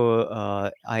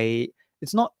 So I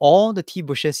it's not all the tea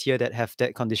bushes here that have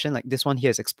that condition. Like this one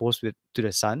here is exposed to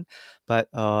the sun, but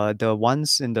the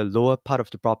ones in the lower part of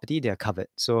the property, they are covered.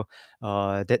 So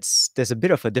there's a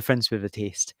bit of a difference with the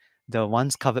taste. The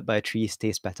ones covered by trees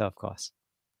taste better, of course.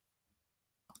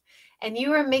 And you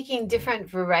were making different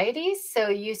varieties. So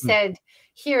you Mm, said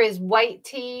here is white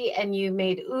tea, and you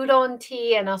made udon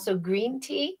tea and also green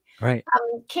tea. right.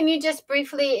 Can you just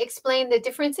briefly explain the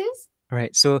differences?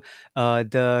 Right. So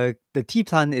the tea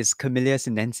plant is Camellia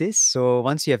sinensis. So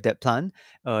once you have that plant,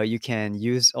 you can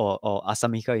use or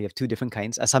Asamika, you have two different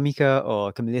kinds, Asamika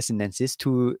or Camellia sinensis,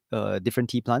 two different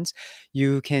tea plants.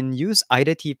 You can use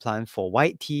either tea plant for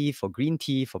white tea, for green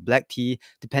tea, for black tea,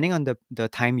 depending on the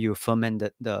time you ferment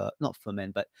the not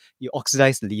ferment, but you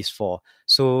oxidize the leaves for.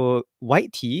 So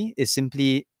white tea is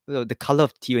simply the color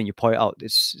of tea when you pour it out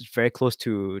is very close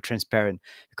to transparent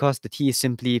because the tea is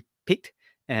simply picked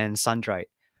and sun dried.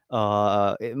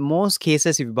 In most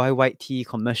cases, if you buy white tea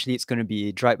commercially, it's going to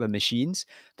be dried by machines.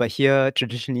 But here,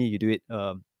 traditionally, you do it.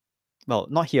 Well,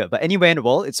 not here, but anywhere in the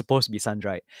world, it's supposed to be sun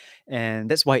dried, and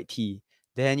that's white tea.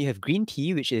 Then you have green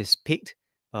tea, which is picked,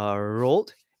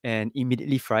 rolled, and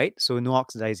immediately fried, so no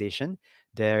oxidization.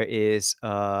 There is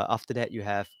after that you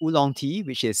have oolong tea,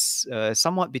 which is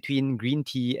somewhat between green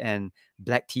tea and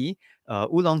black tea.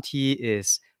 Oolong tea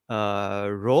is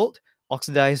rolled,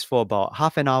 oxidized for about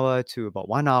half an hour to about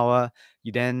 1 hour.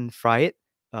 You then fry it.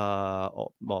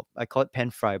 Well, I call it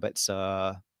pan fry, but it's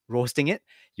roasting it.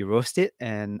 You roast it,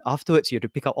 and afterwards you have to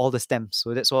pick out all the stems.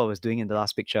 So that's what I was doing in the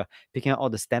last picture, picking out all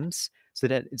the stems so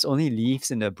that it's only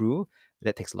leaves in the brew.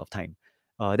 That takes a lot of time.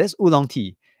 That's oolong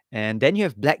tea. And then you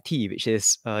have black tea, which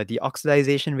is the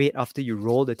oxidization rate after you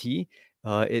roll the tea.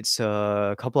 It's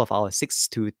a couple of hours, 6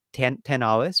 to 10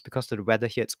 hours, because of the weather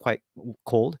here, it's quite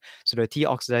cold. So the tea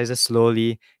oxidizes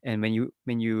slowly, and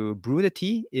when you brew the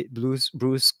tea, it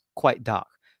brews quite dark.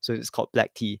 So it's called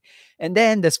black tea. And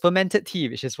then there's fermented tea,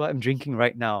 which is what I'm drinking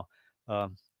right now.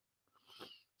 Um,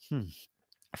 hmm.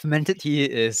 Fermented tea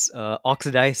is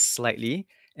oxidized slightly,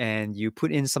 and you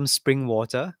put in some spring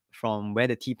water from where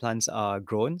the tea plants are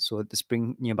grown. So the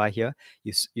spring nearby here,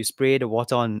 you spray the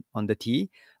water on the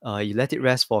tea. You let it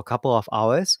rest for a couple of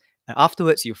hours, and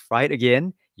afterwards you fry it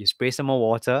again. You spray some more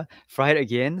water, fry it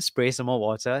again, spray some more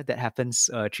water. That happens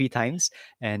 3 times,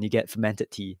 and you get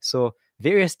fermented tea. So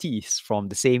various teas from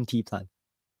the same tea plant.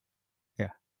 Yeah.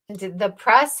 The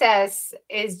process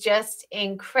is just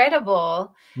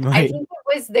incredible. I Right. think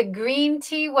it was the green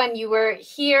tea when you were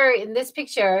here in this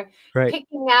picture, Right.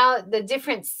 picking out the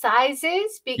different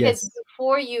sizes because Yes.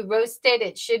 before you roast it,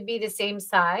 it should be the same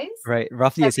size. Right, Is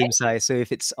roughly that the same size. So if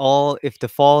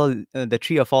the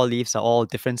 3 or 4 leaves are all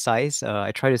different size,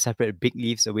 I try to separate big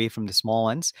leaves away from the small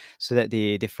ones so that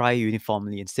they fry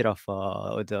uniformly instead of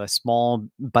the small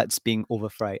buds being over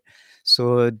fried.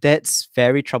 So that's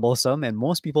very troublesome, and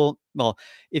most people, well,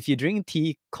 if you drink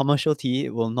tea, commercial tea,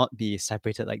 it will not be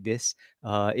separated like this.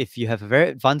 If you have a very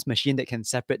advanced machine that can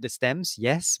separate the stems,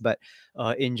 yes, but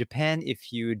in Japan,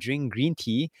 if you drink green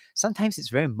tea, sometimes it's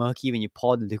very murky when you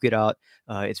pour the liquid out.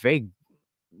 It's very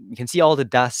You can see all the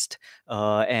dust,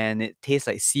 and it tastes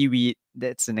like seaweed.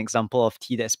 That's an example of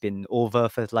tea that's been over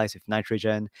fertilized with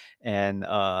nitrogen, and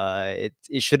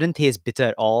it shouldn't taste bitter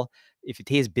at all. If it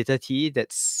tastes bitter tea,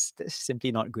 that's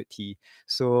simply not good tea.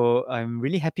 So I'm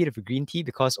really happy with the green tea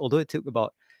because although it took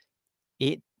about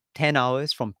 8, 10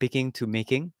 hours from picking to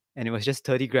making, and it was just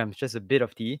 30 grams, just a bit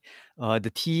of tea.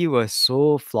 The tea was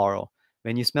so floral.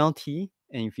 When you smell tea,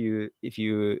 and if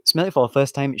you smell it for the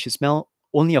first time, it should smell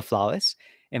only of flowers.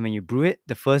 And when you brew it,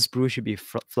 the first brew should be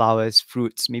flowers,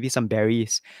 fruits, maybe some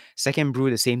berries. Second brew,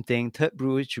 the same thing. Third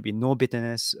brew should be no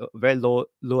bitterness, very low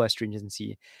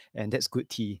astringency, and that's good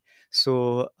tea.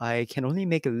 So I can only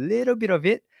make a little bit of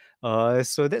it.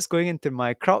 So that's going into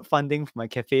my crowdfunding for my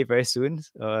cafe very soon.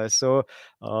 That's the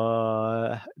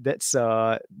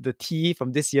tea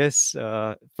from this year's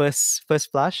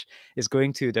first flush is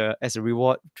going to the as a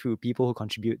reward to people who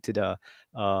contribute to the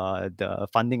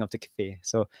funding of the cafe.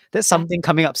 So that's That's something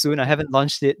coming up soon. I amazing. haven't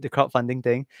launched it, the crowdfunding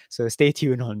thing. So stay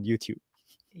tuned on YouTube.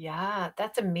 Yeah,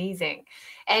 that's amazing.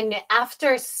 And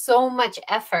after so much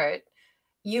effort,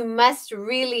 you must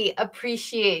really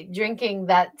appreciate drinking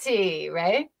that tea,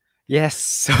 right? Yes,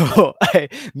 so I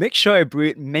make sure I brew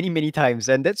it many, many times,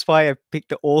 and that's why I picked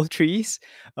the old trees.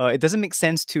 It doesn't make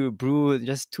sense to brew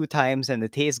just two times and the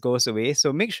taste goes away.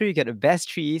 So make sure you get the best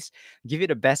trees, give it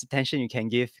the best attention you can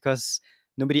give because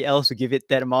nobody else will give it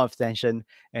that amount of attention.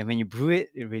 And when you brew it,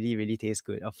 it really, really tastes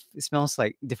good. It smells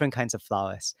like different kinds of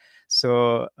flowers.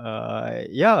 So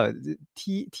yeah,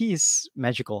 tea is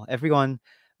magical. Everyone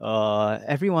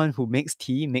who makes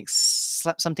tea makes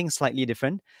something slightly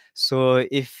different. So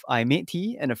if I made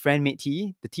tea and a friend made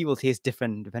tea, the tea will taste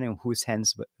different depending on whose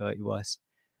hands it was.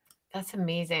 That's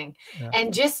amazing. Yeah.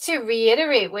 And just to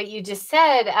reiterate what you just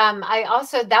said, I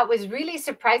also, that was really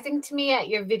surprising to me at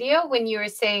your video when you were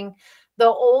saying the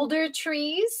older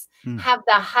trees Mm, have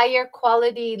the higher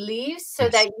quality leaves so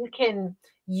yes. that you can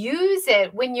use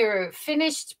it when you're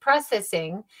finished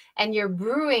processing and you're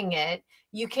brewing it.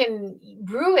 You can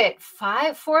brew it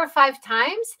 4 or 5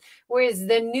 times, whereas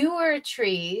the newer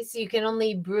trees, you can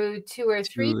only brew 2 or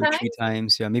 3 times. 2, 3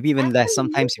 times, yeah, maybe even That's less.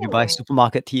 Sometimes if you buy amazing.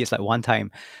 supermarket tea, it's like one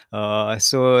time.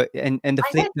 So and I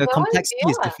had the no complexity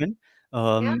is idea. different.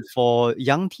 Yeah. For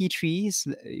young tea trees,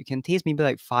 you can taste maybe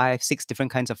like 5, 6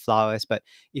 different kinds of flowers. But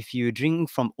if you drink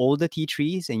from older tea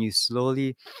trees and you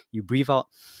breathe out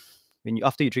when you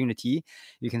after you drink the tea,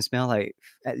 you can smell like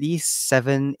at least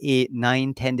 7, 8,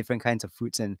 9, 10 different kinds of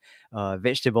fruits and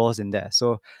vegetables in there.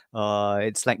 So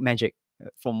it's like magic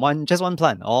from just one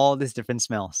plant, all these different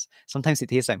smells. Sometimes it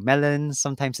tastes like melon,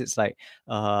 sometimes it's like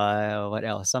what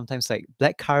else? Sometimes like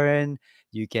blackcurrant.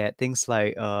 You get things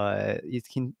like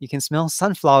you can smell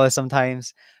sunflower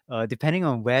sometimes, depending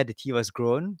on where the tea was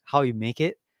grown, how you make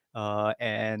it,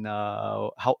 and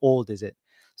how old is it.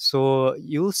 So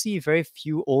you'll see very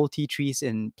few old tea trees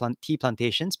in tea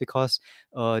plantations because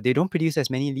they don't produce as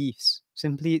many leaves.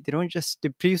 Simply, they don't just they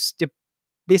produce.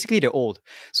 Basically they're old,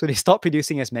 so they stop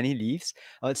producing as many leaves.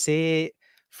 I would say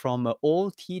from an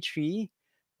old tea tree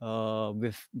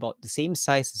with about the same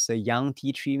size as a young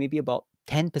tea tree, maybe about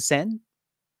 10%,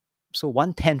 so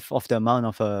 1/10 of the amount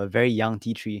of a very young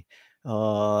tea tree.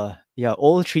 Yeah,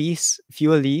 old trees,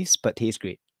 fewer leaves, but taste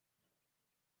great.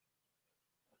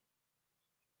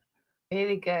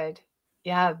 Really good.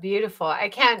 Yeah, beautiful. I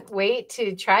can't wait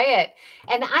to try it.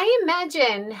 And I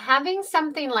imagine having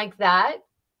something like that,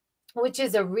 which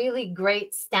is a really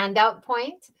great standout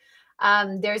point.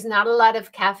 There's not a lot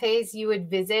of cafes you would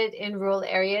visit in rural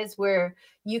areas where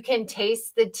you can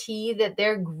taste the tea that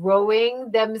they're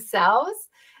growing themselves.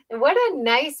 And what a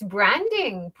nice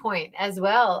branding point as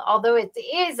well, although it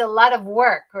is a lot of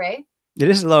work, right? It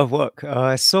is a lot of work.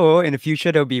 So in the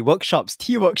future there'll be workshops,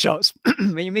 tea workshops,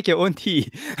 when you make your own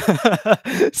tea.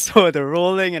 So the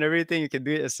rolling and everything you can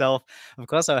do it yourself. Of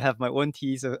course, I'll have my own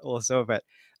teas also, but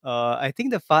I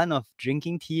think the fun of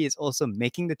drinking tea is also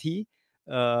making the tea.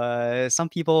 Some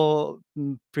people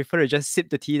prefer to just sip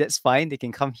the tea. That's fine. They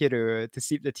can come here to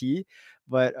sip the tea.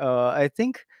 But I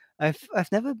think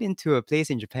I've never been to a place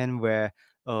in Japan where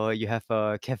you have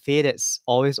a cafe that's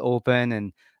always open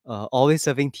and always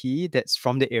serving tea that's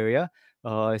from the area.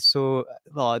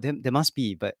 Well, there must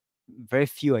be, but very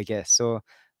few, I guess. So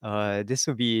this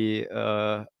would be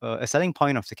a selling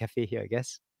point of the cafe here, I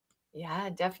guess. Yeah,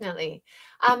 definitely.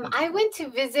 I went to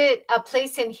visit a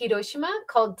place in Hiroshima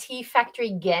called Tea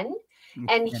Factory Gen,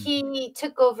 and Yeah, he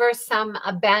took over some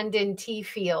abandoned tea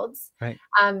fields. right.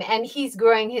 And he's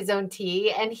growing his own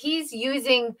tea, and he's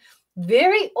using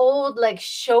very old, like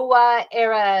Showa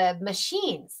era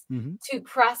machines Mm-hmm. to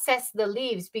process the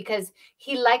leaves because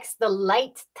he likes the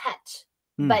light touch.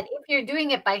 Mm. But if you're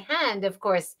doing it by hand, of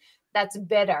course, that's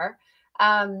better.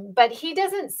 But he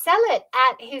doesn't sell it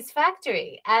at his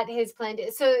factory, at his plant.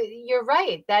 So you're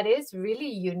right. That is really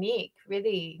unique,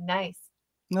 really nice.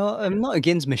 No, I'm not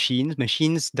against machines.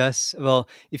 Machines does well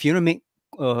if you want to make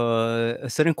a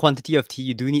certain quantity of tea,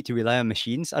 you do need to rely on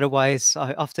machines. Otherwise,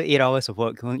 after 8 hours of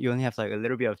work, you only have like a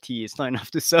little bit of tea. It's not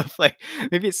enough to serve like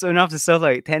maybe it's enough to serve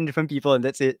like 10 different people, and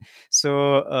that's it.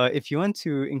 So if you want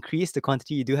to increase the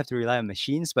quantity, you do have to rely on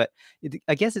machines. But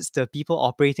I guess it's the people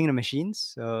operating the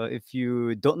machines. If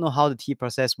you don't know how the tea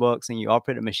process works and you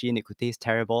operate a machine, it could taste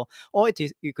terrible, or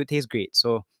it could taste great.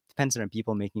 So depends on the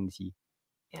people making the tea.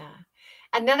 Yeah.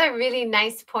 Another really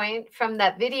nice point from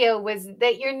that video was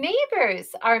that your neighbors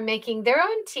are making their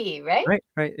own tea, right? Right,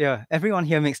 right, yeah. Everyone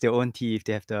here makes their own tea if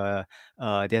they have the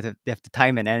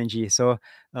time and energy. So,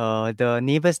 the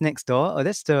neighbors next door,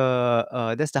 that's the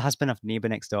husband of the neighbor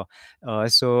next door.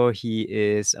 So he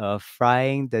is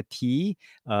frying the tea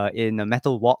in a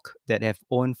metal wok that have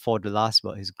owned for the last,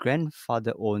 well, his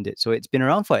grandfather owned it. So it's been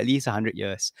around for at least 100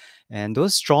 years. And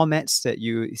those straw mats that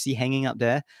you see hanging up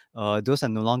there, those are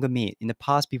no longer made. In the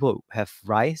past, people have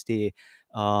rice. They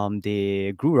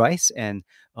grew rice, and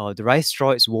the rice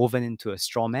straw is woven into a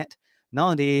straw mat.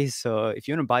 Nowadays, if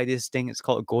you want to buy this thing, it's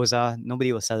called a goza.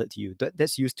 Nobody will sell it to you.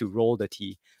 That's used to roll the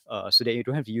tea, so that you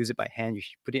don't have to use it by hand. You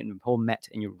should put it in a whole mat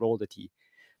and you roll the tea.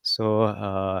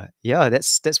 So yeah,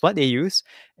 that's what they use,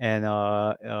 and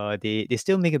they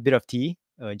still make a bit of tea,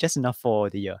 just enough for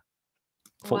the year,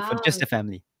 for just Wow. the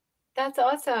family. That's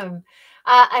awesome.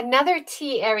 Another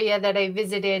tea area that I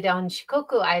visited on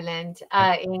Shikoku Island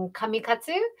Right. in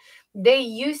Kamikatsu, they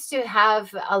used to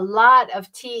have a lot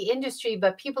of tea industry,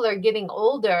 but people are getting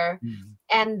older, Mm.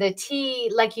 and the tea,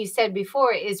 like you said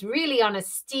before, is really on a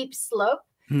steep slope.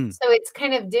 Mm. So it's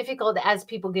kind of difficult as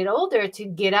people get older to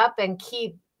get up and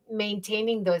keep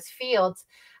maintaining those fields.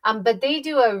 But they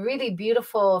do a really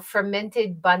beautiful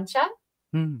fermented bancha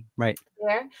Mm. Right.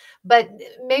 there. But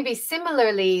maybe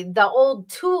similarly, the old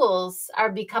tools are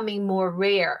becoming more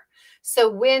rare. So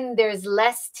when there's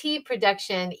less tea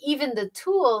production, even the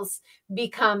tools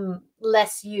become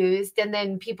less used, and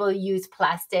then people use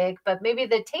plastic, but maybe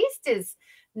the taste is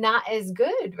not as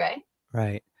good, right?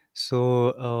 Right.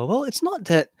 So, well, it's not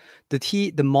that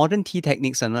the modern tea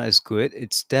techniques are not as good.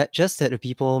 It's that just that the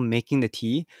people making the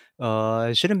tea,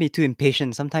 shouldn't be too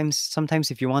impatient.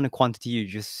 Sometimes if you want a quantity, you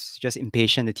just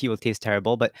impatient. The tea will taste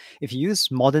terrible. But if you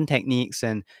use modern techniques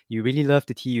and you really love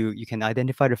the tea, you can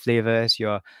identify the flavors.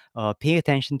 You're paying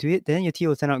attention to it, then your tea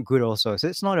will turn out good also. So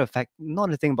it's not a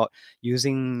thing about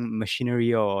using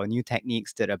machinery or new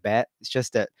techniques that are bad. It's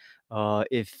just that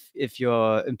if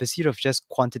you're in pursuit of just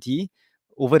quantity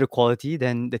over the quality,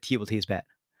 then the tea will taste bad.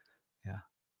 Yeah.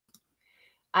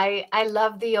 I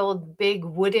love the old big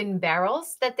wooden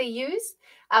barrels that they use,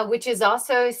 which is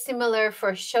also similar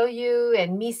for shoyu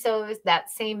and miso,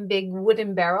 that same big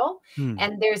wooden barrel. Hmm.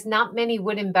 And there's not many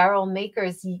wooden barrel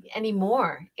makers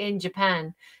anymore in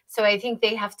Japan. So I think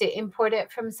they have to import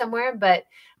it from somewhere. But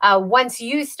once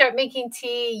you start making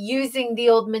tea using the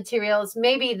old materials,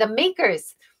 maybe the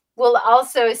makers will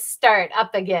also start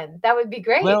up again. That would be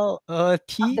great. Well, Of the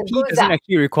tea doesn't guza.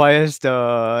 actually requires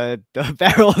the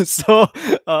barrel. So,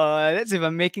 that's if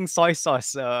I'm making soy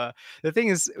sauce. The thing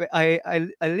is,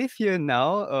 I live here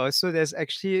now. So there's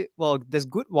actually, well, there's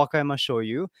good Wakayama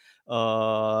shoyu.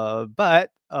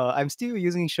 But I'm still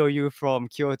using shoyu from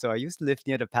Kyoto. I used to live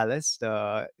near the palace,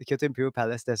 the Kyoto Imperial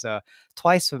Palace. There's a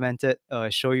twice fermented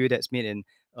shoyu that's made in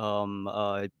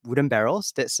wooden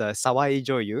barrels. That's sawai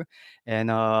joyu. And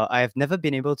I have never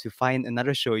been able to find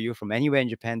another shoyu from anywhere in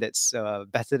Japan that's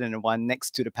better than the one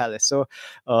next to the palace. So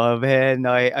when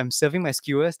I'm serving my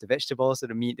skewers, the vegetables or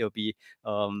the meat, it'll be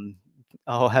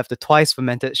I'll have the twice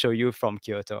fermented shoyu from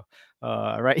Kyoto,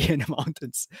 right here in the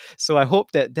mountains. So I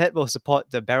hope that that will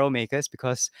support the barrel makers,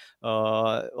 because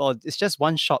well, it's just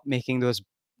one shop making those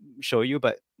shoyu,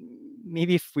 but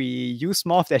maybe if we use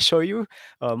more of that shoyu,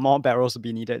 more barrels will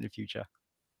be needed in the future.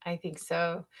 I think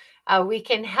so. We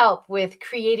can help with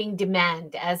creating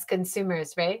demand as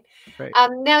consumers, right? Right.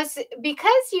 Now,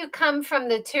 because you come from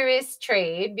the tourist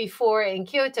trade before in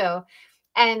Kyoto,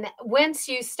 and once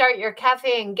you start your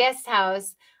cafe and guest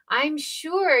house, I'm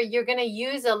sure you're going to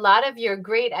use a lot of your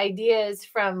great ideas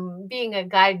from being a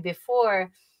guide before.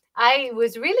 I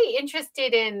was really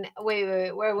interested in,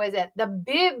 where was it? The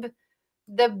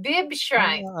bib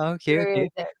shrine. Okay, Where is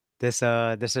okay.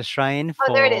 it? There's a shrine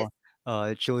Oh, there it is.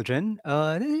 for children.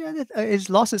 Yeah, it's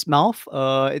lost its mouth.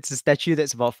 It's a statue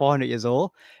that's about 400 years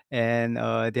old, and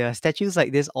there are statues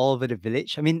like this all over the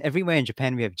village. I mean, everywhere in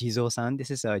Japan we have Jizo-san.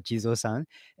 This is Jizo-san,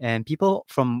 and people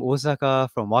from Osaka,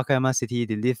 from Wakayama City,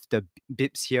 they live the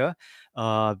bibs here.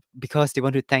 because they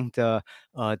want to thank the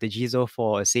Jizo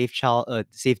for a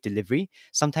safe delivery.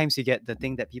 Sometimes you get the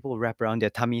thing that people wrap around their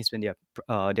tummies when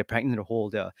they're pregnant to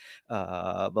hold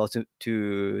well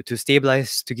to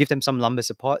stabilize, to give them some lumbar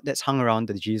support. That's hung around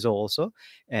the Jizo also,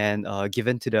 and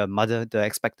given to the mother, the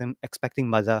expecting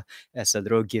mother, as a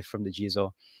little gift from the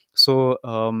Jizo. So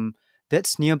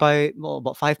that's nearby, well,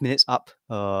 about 5 minutes up,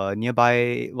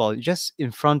 nearby, well, just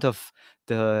in front of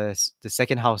the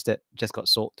second house that just got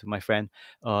sold to my friend.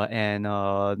 And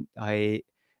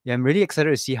yeah, I'm really excited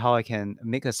to see how I can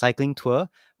make a cycling tour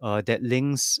that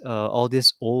links all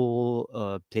these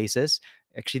old places.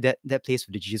 Actually, that place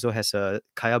with the Jizo has a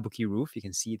kayabuki roof. You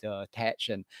can see the thatch,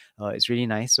 and it's really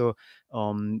nice. So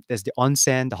there's the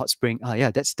onsen, the hot spring.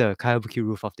 Yeah, that's the kayabuki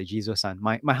roof of the Jizo-san.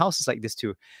 My house is like this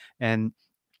too, and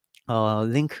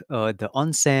link the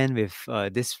onsen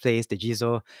with this place, the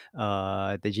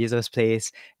Jizo's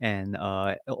place, and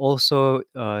also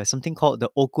something called the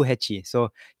Okuhechi.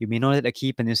 So you may know that the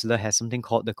Kii Peninsula has something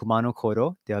called the Kumano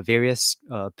Kodo. There are various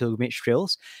pilgrimage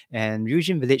trails, and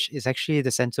Ryujin Village is actually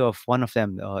the center of one of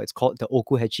them. It's called the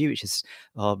Okuhechi,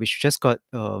 which just got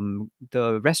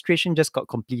the restoration just got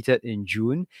completed in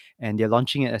June, and they're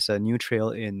launching it as a new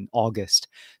trail in August.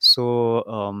 So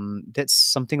that's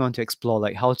something I want to explore,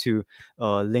 like how to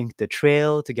link the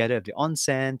trail together with the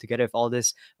onsen, together with all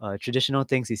these traditional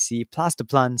things you see, plus the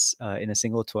plants in a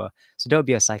single tour. So that would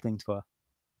be a cycling tour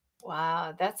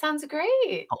Wow, that sounds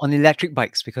great. on electric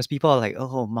bikes, because people are like,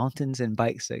 oh, mountains and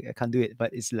bikes, I can't do it,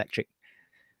 but it's electric.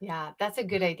 Yeah, that's a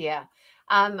good idea.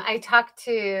 I talked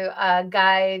to a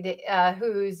guide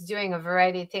who's doing a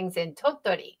variety of things in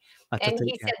Tottori, and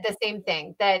Totally, he yeah. said the same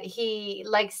thing, that he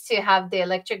likes to have the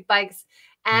electric bikes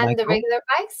and the Michael? regular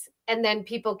bikes, and then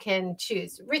people can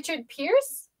choose. Richard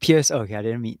Pierce? Pierce, okay, I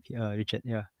didn't meet Richard,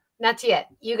 yeah. Not yet.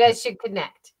 You Yeah. guys should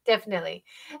connect, definitely.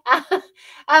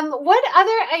 What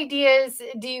other ideas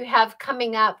do you have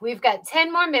coming up? We've got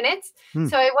 10 more minutes. Hmm,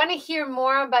 So I want to hear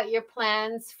more about your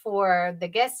plans for the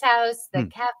guest house, the hmm.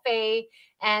 cafe,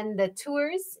 and the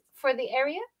tours for the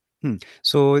area.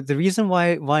 So the reason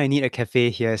why I need a cafe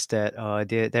here is that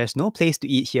there's no place to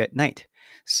eat here at night.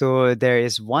 So there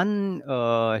is one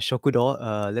shokudo,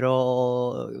 a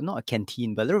little, not a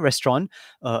canteen, but a little restaurant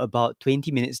about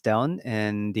 20 minutes down,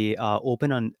 and they are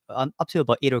open on up to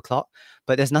about 8 o'clock.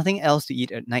 But there's nothing else to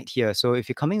eat at night here. So if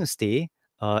you're coming to stay,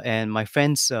 and my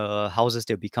friends' houses,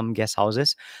 they'll become guest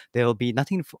houses. There will be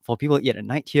nothing for people to eat at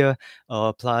night here.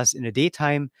 Plus, in the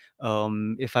daytime,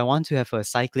 if I want to have a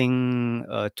cycling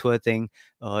tour thing,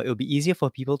 it'll be easier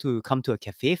for people to come to a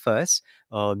cafe first,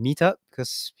 meet up,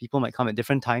 because people might come at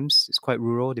different times. It's quite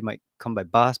rural. They might come by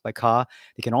bus, by car.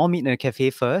 They can all meet in a cafe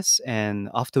first, and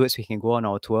afterwards we can go on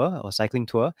our tour, or cycling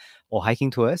tour, or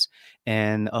hiking tours.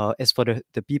 And as for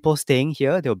the people staying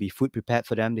here, there'll be food prepared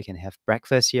for them. They can have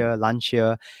breakfast here, lunch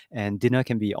here, and dinner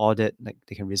can be ordered. Like,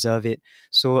 they can reserve it.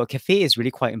 So a cafe is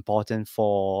really quite important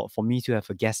for me to have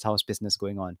a guest house business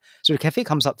going on. So the cafe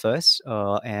comes up first,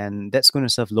 and that's going to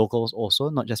serve locals also,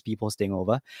 not just people staying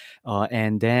over.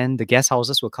 And then the guest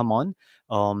houses will come on,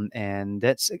 and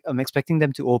that's I'm expecting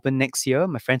them to open next year.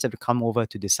 My friends have to come over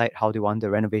to decide how they want the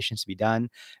renovations to be done,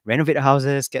 renovate the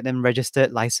houses, get them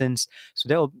registered, licensed. So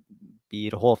that will be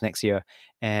the whole of next year.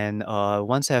 And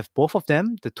once I have both of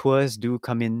them, the tours do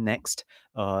come in next.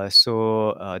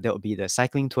 So that will be the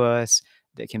cycling tours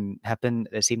that can happen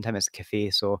at the same time as the cafe.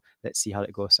 So let's see how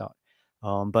that goes out.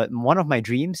 But one of my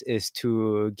dreams is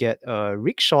to get a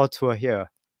rickshaw tour here.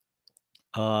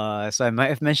 So I might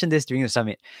have mentioned this during the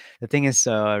summit. The thing is,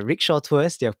 rickshaw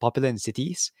tours, they're popular in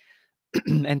cities.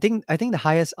 And I think the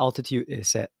highest altitude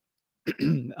is at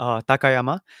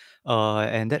Takayama.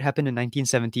 And that happened in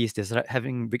 1970s. They started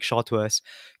having rickshaw tours.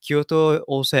 Kyoto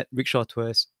also had rickshaw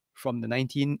tours from the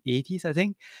 1980s, I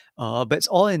think. But it's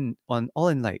all in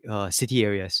like city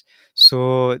areas.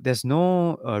 So there's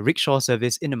no rickshaw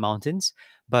service in the mountains.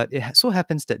 But it so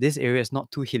happens that this area is not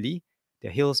too hilly. There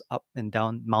are hills up and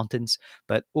down mountains.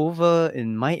 But over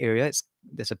in my area,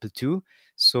 there's a plateau.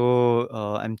 So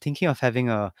I'm thinking of having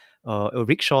a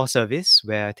rickshaw service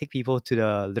where I take people to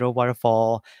the little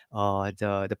waterfall,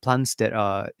 the plants that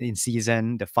are in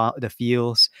season, the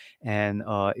fields, and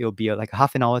it'll be like a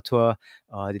half an hour tour.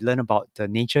 They learn about the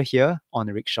nature here on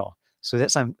the rickshaw. So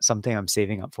that's something I'm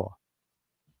saving up for.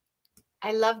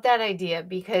 I love that idea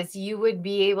because you would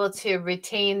be able to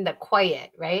retain the quiet,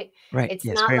 right? Right. It's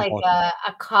Yes. not Very like important.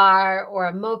 a car or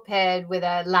a moped with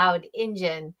a loud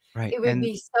engine. Right. It would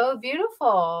be so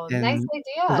beautiful. Nice And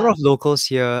a lot idea. of locals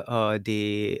here,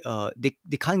 they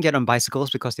can't get on bicycles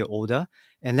because they're older.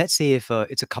 And let's say if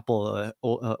it's a couple,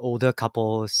 older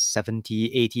couple,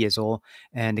 70, 80 years old,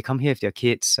 and they come here with their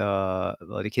kids, well,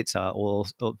 the kids are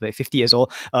like 50 years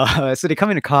old. So they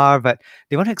come in a car, but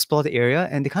they want to explore the area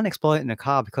and they can't explore it in a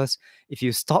car because if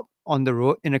you stop on the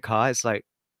road in a car, it's like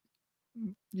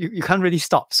you can't really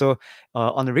stop. So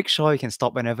on the rickshaw, you can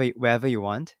stop wherever you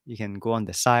want. You can go on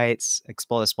the sides,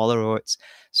 explore the smaller roads.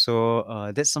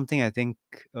 So that's something I think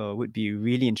would be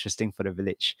really interesting for the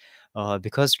village.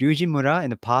 Because Ryujinmura in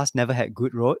the past never had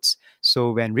good roads.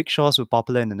 So when rickshaws were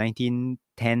popular in the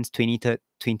 1910s, 20s,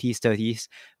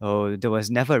 30s, there was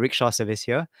never a rickshaw service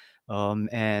here.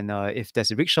 And if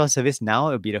there's a rickshaw service now,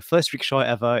 it'll be the first rickshaw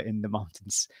ever in the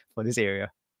mountains for this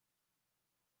area.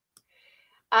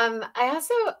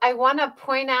 I want to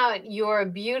point out your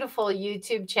beautiful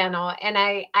YouTube channel, and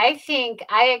I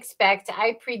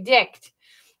predict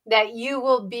that you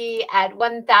will be at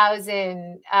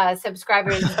 1,000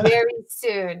 subscribers very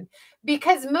soon,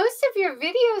 because most of your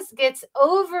videos gets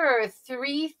over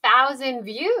 3,000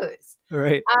 views.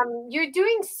 Right. You're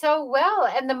doing so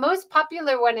well, and the most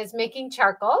popular one is making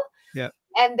charcoal Yeah.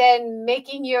 and then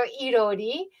making your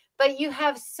irori. But you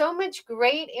have so much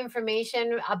great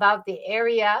information about the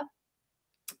area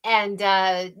and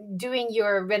doing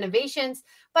your renovations,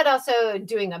 but also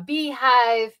doing a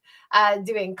beehive,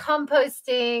 doing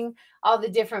composting, all the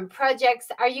different projects.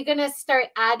 Are you going to start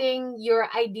adding your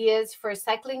ideas for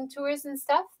cycling tours and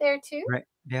stuff there too? Right.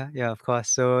 Yeah, yeah, of course.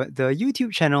 So the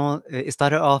YouTube channel, it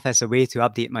started off as a way to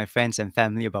update my friends and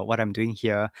family about what I'm doing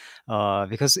here.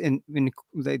 Because in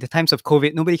the times of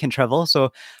COVID, nobody can travel,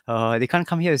 so they can't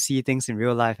come here to see things in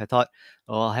real life. I thought,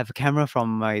 oh, I'll have a camera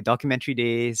from my documentary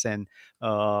days, and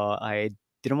I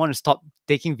didn't want to stop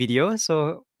taking videos,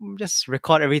 so just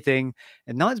record everything.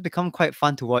 And now it's become quite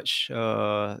fun to watch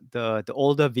the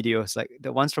older videos, like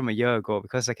the ones from a year ago,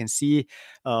 because I can see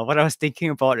what I was thinking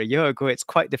about a year ago. It's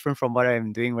quite different from what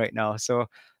I'm doing right now. So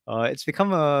it's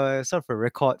become a sort of a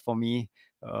record for me.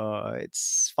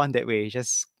 It's fun that way.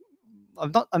 Just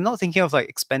I'm not thinking of like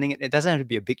expanding it. It doesn't have to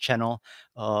be a big channel.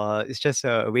 It's just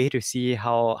a way to see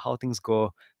how things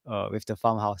go with the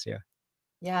farmhouse here.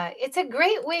 Yeah, it's a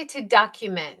great way to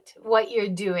document what you're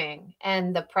doing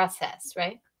and the process,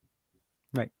 right?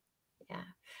 Right. Yeah.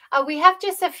 We have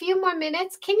just a few more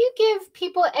minutes. Can you give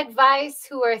people advice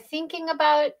who are thinking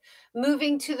about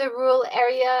moving to the rural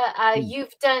area? Mm.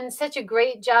 You've done such a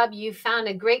great job. You found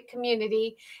a great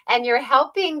community and you're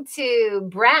helping to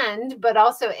brand, but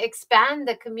also expand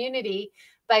the community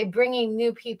by bringing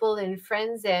new people and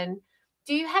friends in.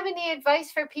 Do you have any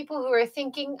advice for people who are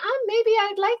thinking, maybe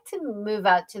I'd like to move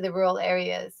out to the rural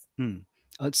areas? Hmm.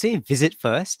 I would say visit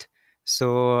first.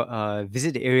 So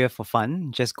visit the area for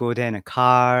fun. Just go there in a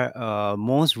car.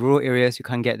 Most rural areas you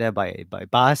can't get there by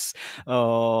bus.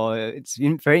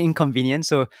 Very inconvenient.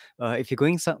 So if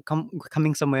you're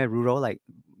coming somewhere rural like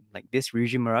this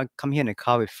Ryujinmura, come here in a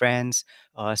car with friends.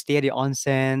 Stay at the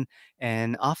onsen,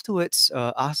 and afterwards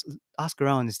ask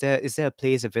around. Is there a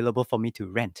place available for me to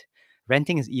rent?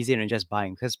 Renting is easier than just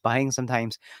buying, because buying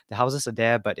sometimes the houses are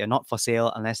there, but they're not for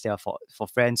sale unless they are for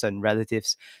friends and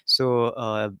relatives.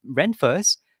 So rent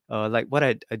first, like what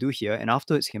I do here, and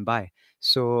afterwards you can buy.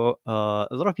 So a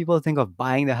lot of people think of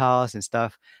buying the house and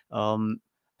stuff. Um,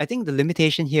 I think the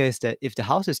limitation here is that if the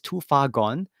house is too far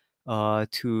gone,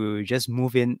 to just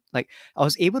move in, like I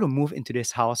was able to move into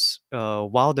this house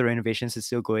while the renovations is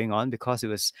still going on, because it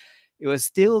was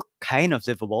still kind of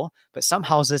livable. But some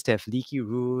houses that have leaky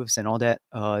roofs and all that,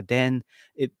 then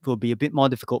it will be a bit more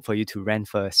difficult for you to rent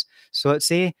first. So I'd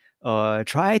say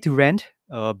try to rent,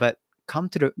 but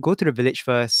go to the village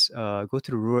first, go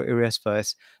to the rural areas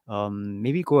first,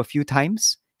 maybe go a few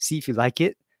times, see if you like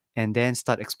it, and then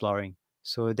start exploring.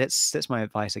 So that's my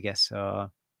advice, I guess.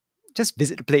 Just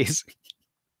visit the place.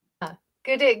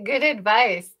 Good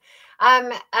advice.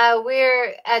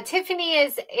 We're Tiffany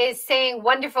is saying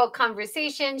wonderful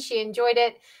conversation. She enjoyed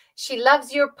it. She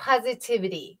loves your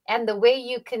positivity and the way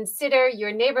you consider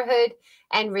your neighborhood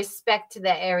and respect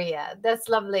the area. That's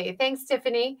lovely. Thanks,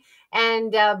 Tiffany.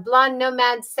 And Blonde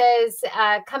Nomad says,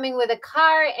 coming with a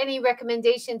car. Any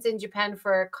recommendations in Japan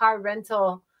for car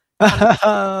rental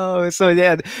company? So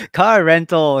yeah, car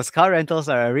rentals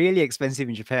are really expensive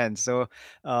in Japan. So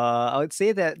I would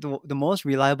say that the most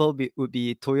reliable would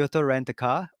be Toyota Rent a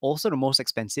Car. Also the most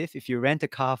expensive. If you rent a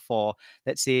car for,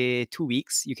 let's say, 2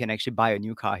 weeks, you can actually buy a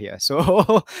new car here.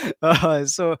 So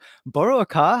so borrow a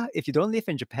car if you don't live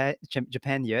in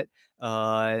Japan yet.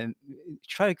 Uh,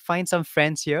 Try to find some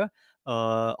friends here.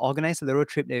 Organize a little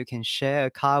trip that you can share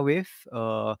a car with.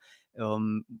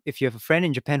 If you have a friend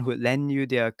in Japan who would lend you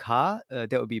their car,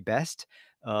 that would be best.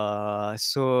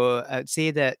 So I'd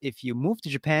say that if you move to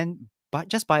Japan, but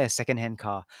just buy a second-hand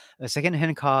car. A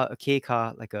second-hand car, a K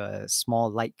car, like a small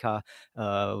light car,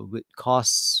 would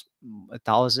cost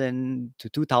 $1,000 to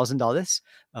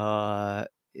 $2,000.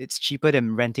 It's cheaper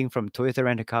than renting from Toyota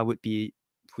Rent a Car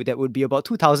that would be about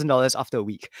 $2,000 after a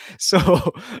week.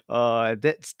 So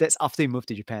that's after you move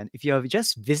to Japan. If you're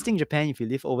just visiting Japan, if you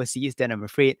live overseas, then I'm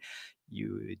afraid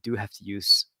you do have to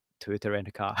use Toyota Rent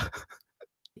a Car.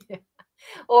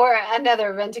 Or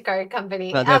another rent-a-car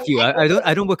company. Well, there are a few. I think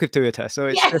I don't work with Toyota, so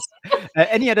it's yes, just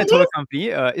any other it total is. company.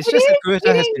 It's It just that is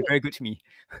Toyota has been getting very good to me.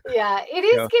 yeah, it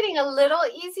is Yeah, getting a little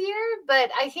easier,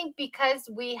 but I think because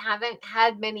we haven't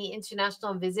had many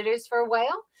international visitors for a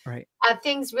while, right.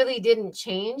 things really didn't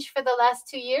change for the last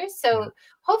 2 years. Yeah. So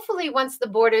hopefully, once the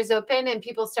borders open and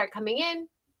people start coming in,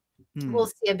 Hmm. we'll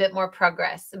see a bit more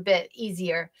progress, a bit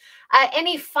easier.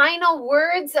 Any final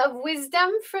words of wisdom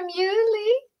from you,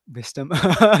 Lee? Wisdom.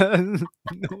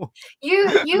 No.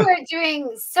 You are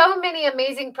doing so many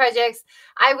amazing projects.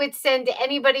 I would send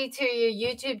anybody to your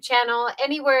YouTube channel.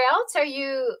 Anywhere else? Are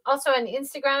you also on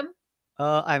Instagram?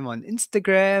 I'm on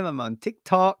Instagram. I'm on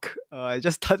TikTok. I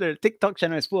just started a TikTok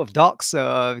channel. It's full of dogs.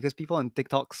 Because people on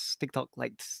TikTok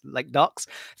like dogs.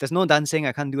 There's no dancing.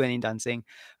 I can't do any dancing.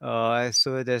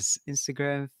 So there's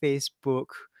Instagram, Facebook,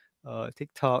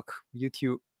 TikTok,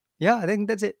 YouTube. Yeah, I think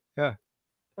that's it. Yeah.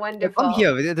 Yeah, come Wonderful.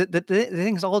 here. The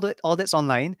thing is, all that's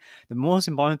online. The most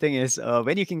important thing is,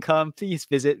 when you can come, please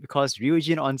visit because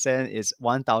Ryujin Onsen is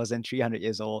 1,300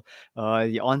 years old. The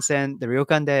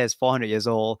ryokan there is 400 years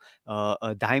old.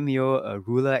 A daimyo, a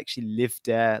ruler, actually lived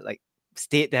there, like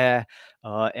stayed there.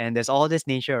 And there's all this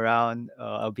nature around.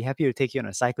 I'll be happy to take you on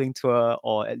a cycling tour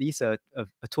or at least a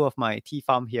tour of my tea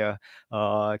farm here.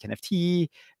 Can have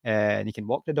tea and you can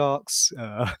walk the dogs.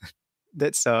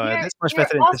 That's much You're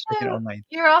better than just checking it also online.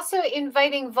 you're also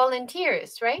inviting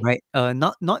volunteers, right? Right.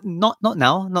 Not now per Oh,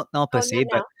 no, se,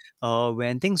 but no.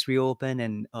 when things reopen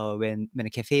and when the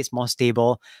cafe is more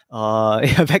stable,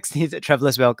 vaccinated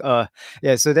travelers well.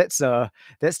 Yeah. So that's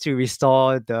to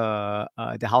restore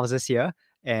the houses here,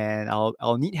 and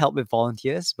I'll need help with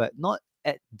volunteers, but not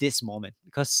at this moment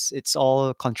because it's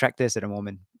all contractors at the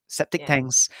moment. Septic Yeah.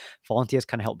 tanks, volunteers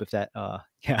can help with that.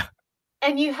 Yeah,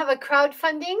 And you have a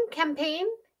crowdfunding campaign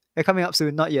they're coming up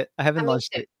soon. Not yet. I haven't coming launched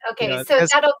soon. it. Okay, Yeah, so because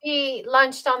that'll be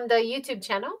launched on the YouTube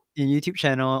channel. in YouTube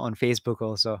channel on Facebook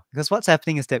also. Because what's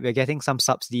happening is that we're getting some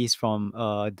subsidies from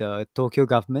the Tokyo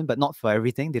government, but not for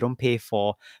everything. They don't pay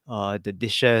for the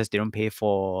dishes. They don't pay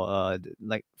for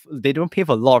they don't pay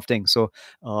for a lot of things. So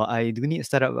I do need to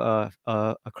start up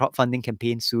a crowdfunding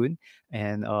campaign soon.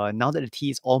 And now that the tea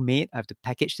is all made, I have to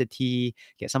package the tea,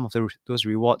 get some of those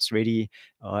rewards ready,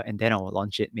 and then I will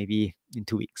launch it maybe in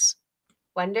 2 weeks.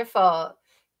 Wonderful.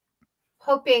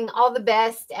 Hoping all the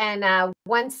best. And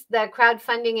once the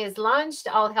crowdfunding is launched,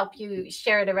 I'll help you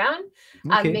share it around.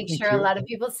 Okay, Make thank sure a you. lot of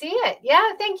people see it.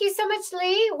 Yeah. Thank you so much,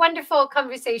 Lee. Wonderful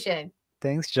conversation.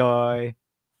 Thanks, Joy.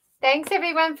 Thanks,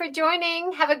 everyone, for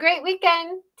joining. Have a great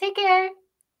weekend. Take care.